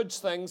to judge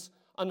things,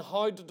 and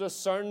how to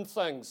discern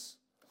things.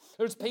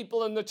 There's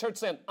people in the church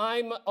saying,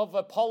 I'm of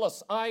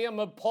Apollos, I am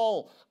of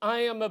Paul, I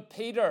am of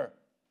Peter.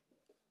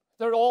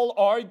 They're all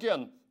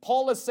arguing.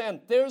 Paul is saying,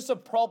 there's a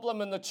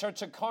problem in the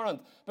church of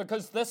Corinth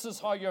because this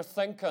is how you're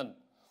thinking.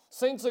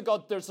 Saints of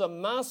God, there's a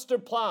master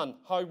plan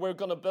how we're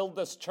going to build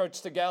this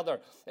church together.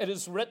 It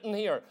is written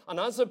here. And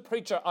as a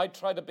preacher, I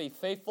try to be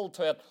faithful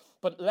to it.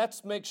 But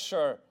let's make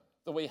sure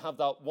that we have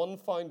that one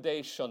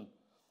foundation.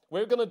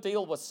 We're going to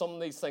deal with some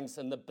of these things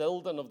in the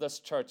building of this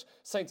church.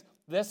 Saints,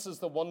 this is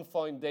the one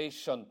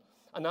foundation.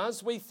 And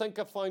as we think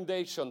of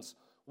foundations,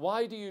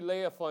 why do you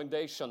lay a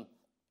foundation?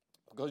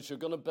 Because you're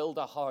going to build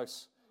a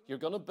house. You're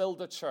going to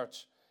build a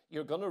church.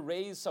 You're going to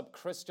raise up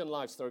Christian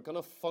lives. They're going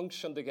to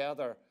function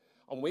together.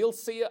 And we'll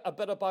see a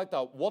bit about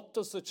that. What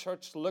does the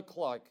church look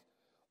like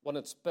when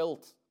it's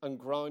built and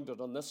grounded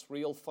on this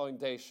real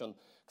foundation?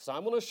 Because I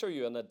want to show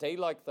you in a day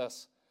like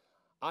this,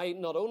 I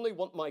not only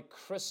want my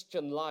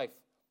Christian life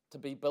to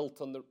be built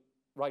on the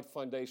right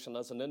foundation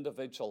as an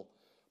individual,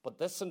 but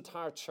this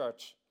entire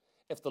church.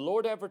 If the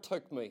Lord ever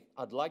took me,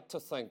 I'd like to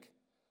think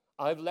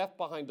I've left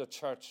behind a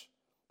church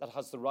that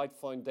has the right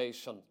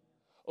foundation.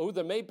 Oh,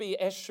 there may be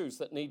issues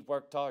that need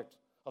worked out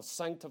of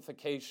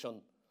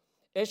sanctification,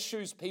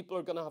 issues people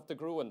are going to have to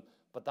grow in,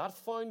 but that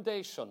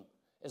foundation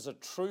is a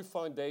true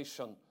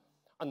foundation.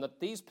 And that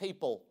these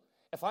people,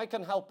 if I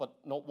can help it,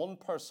 not one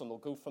person will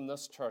go from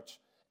this church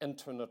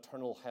into an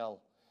eternal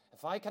hell.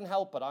 If I can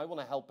help it, I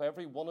want to help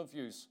every one of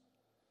you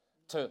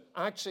to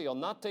actually, on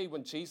that day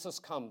when Jesus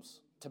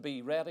comes, to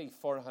be ready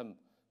for him,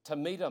 to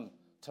meet him,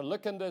 to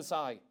look into his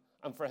eye,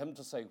 and for him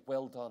to say,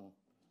 well done.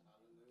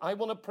 I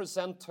want to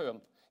present to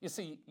him. You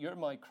see, you're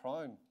my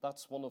crown.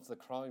 That's one of the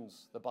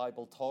crowns the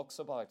Bible talks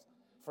about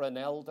for an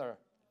elder.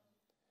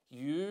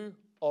 You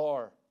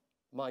are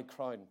my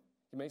crown.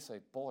 You may say,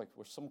 boy,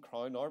 we're some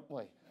crown, aren't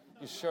we?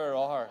 You sure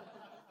are.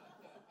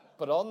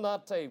 But on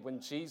that day when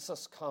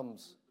Jesus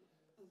comes,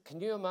 can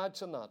you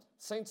imagine that?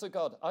 Saints of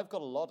God, I've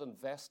got a lot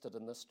invested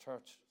in this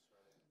church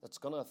that's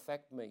going to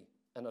affect me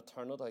in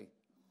eternity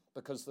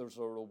because there's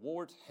a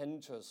reward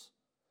hinges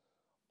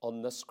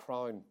on this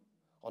crown,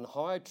 on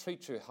how I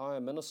treat you, how I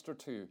minister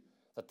to you,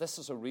 that this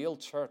is a real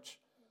church,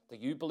 that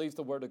you believe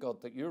the word of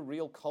God, that you're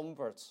real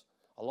converts.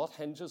 A lot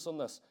hinges on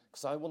this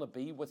because I want to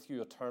be with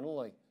you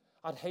eternally.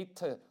 I'd hate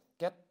to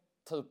get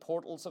to the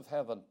portals of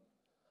heaven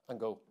and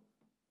go,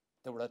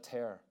 there were a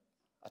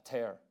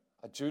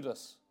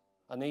Judas,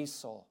 an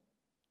Esau.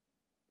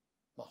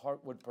 My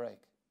heart would break.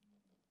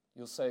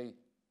 You'll say,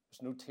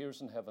 there's no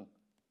tears in heaven.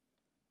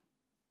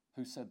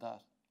 Who said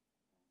that?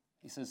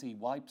 He says he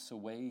wipes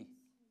away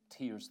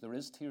tears. There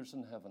is tears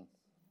in heaven,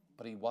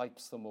 but he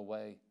wipes them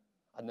away,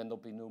 and then there'll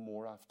be no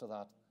more after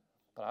that.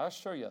 But I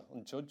assure you,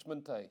 on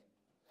Judgment Day,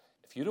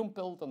 if you don't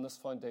build on this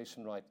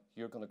foundation right,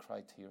 you're going to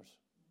cry tears.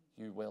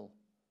 You will.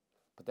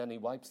 But then he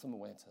wipes them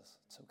away and says,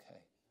 it's okay.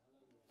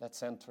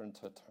 Let's enter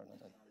into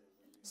eternity.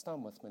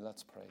 Stand with me,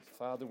 let's pray.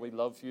 Father, we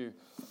love you.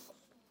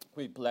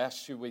 We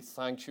bless you. We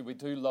thank you. We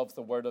do love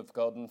the word of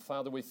God. And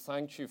Father, we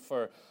thank you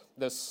for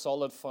this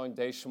solid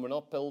foundation. We're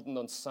not building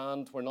on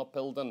sand. We're not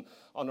building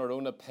on our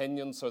own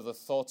opinions or the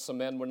thoughts of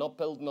men. We're not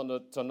building on a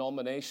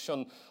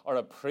denomination or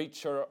a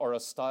preacher or a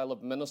style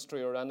of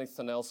ministry or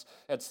anything else.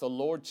 It's the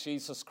Lord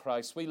Jesus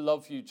Christ. We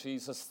love you,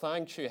 Jesus.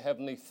 Thank you,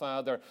 Heavenly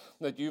Father,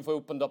 that you've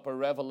opened up a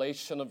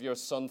revelation of your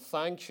Son.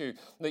 Thank you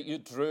that you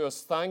drew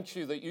us. Thank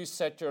you that you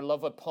set your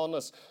love upon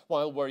us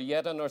while we're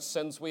yet in our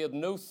sins. We had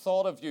no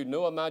thought of you,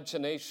 no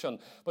imagination,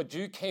 but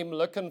you came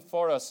looking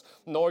for us.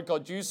 Lord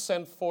God, you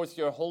sent forth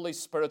your Holy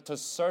Spirit to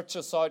search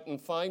us out and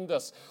find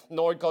us,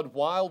 Lord God,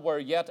 while we're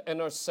yet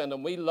in our sin.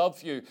 And we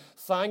love you.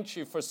 Thank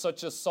you for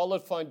such a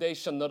solid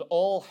foundation that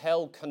all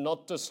hell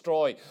cannot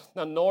destroy.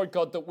 And Lord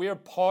God, that we're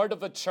part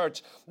of a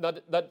church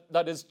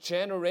that is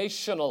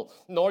generational.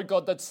 Lord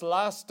God, that's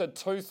lasted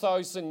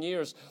 2,000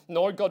 years.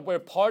 Lord God, we're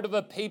part of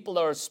a people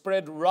that are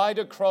spread right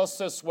across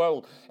this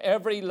world.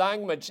 Every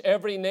language,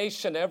 every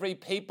nation, every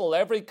people,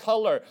 every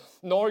color.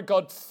 Lord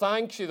God,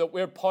 thank you that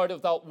we're part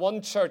of that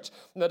one church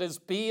that is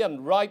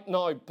being right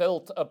now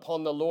built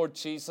upon the Lord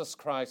Jesus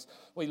Christ.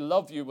 We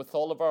love you with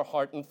all of our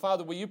heart. And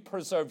Father, will you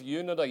preserve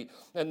unity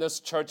in this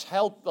church?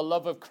 Help the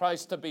love of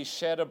Christ to be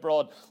shed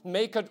abroad.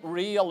 Make it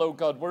real, oh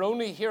God. We're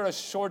only here a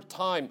short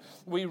time.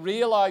 We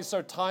realize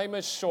our time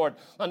is short.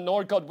 And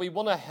Lord God, we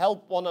want to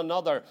help one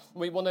another.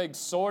 We want to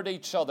exhort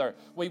each other.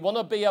 We want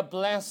to be a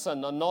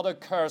blessing and not a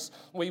curse.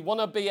 We want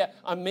to be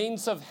a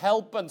means of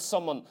helping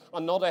someone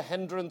and not a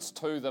hindrance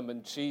to them.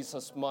 In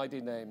Jesus'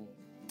 mighty name,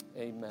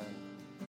 amen.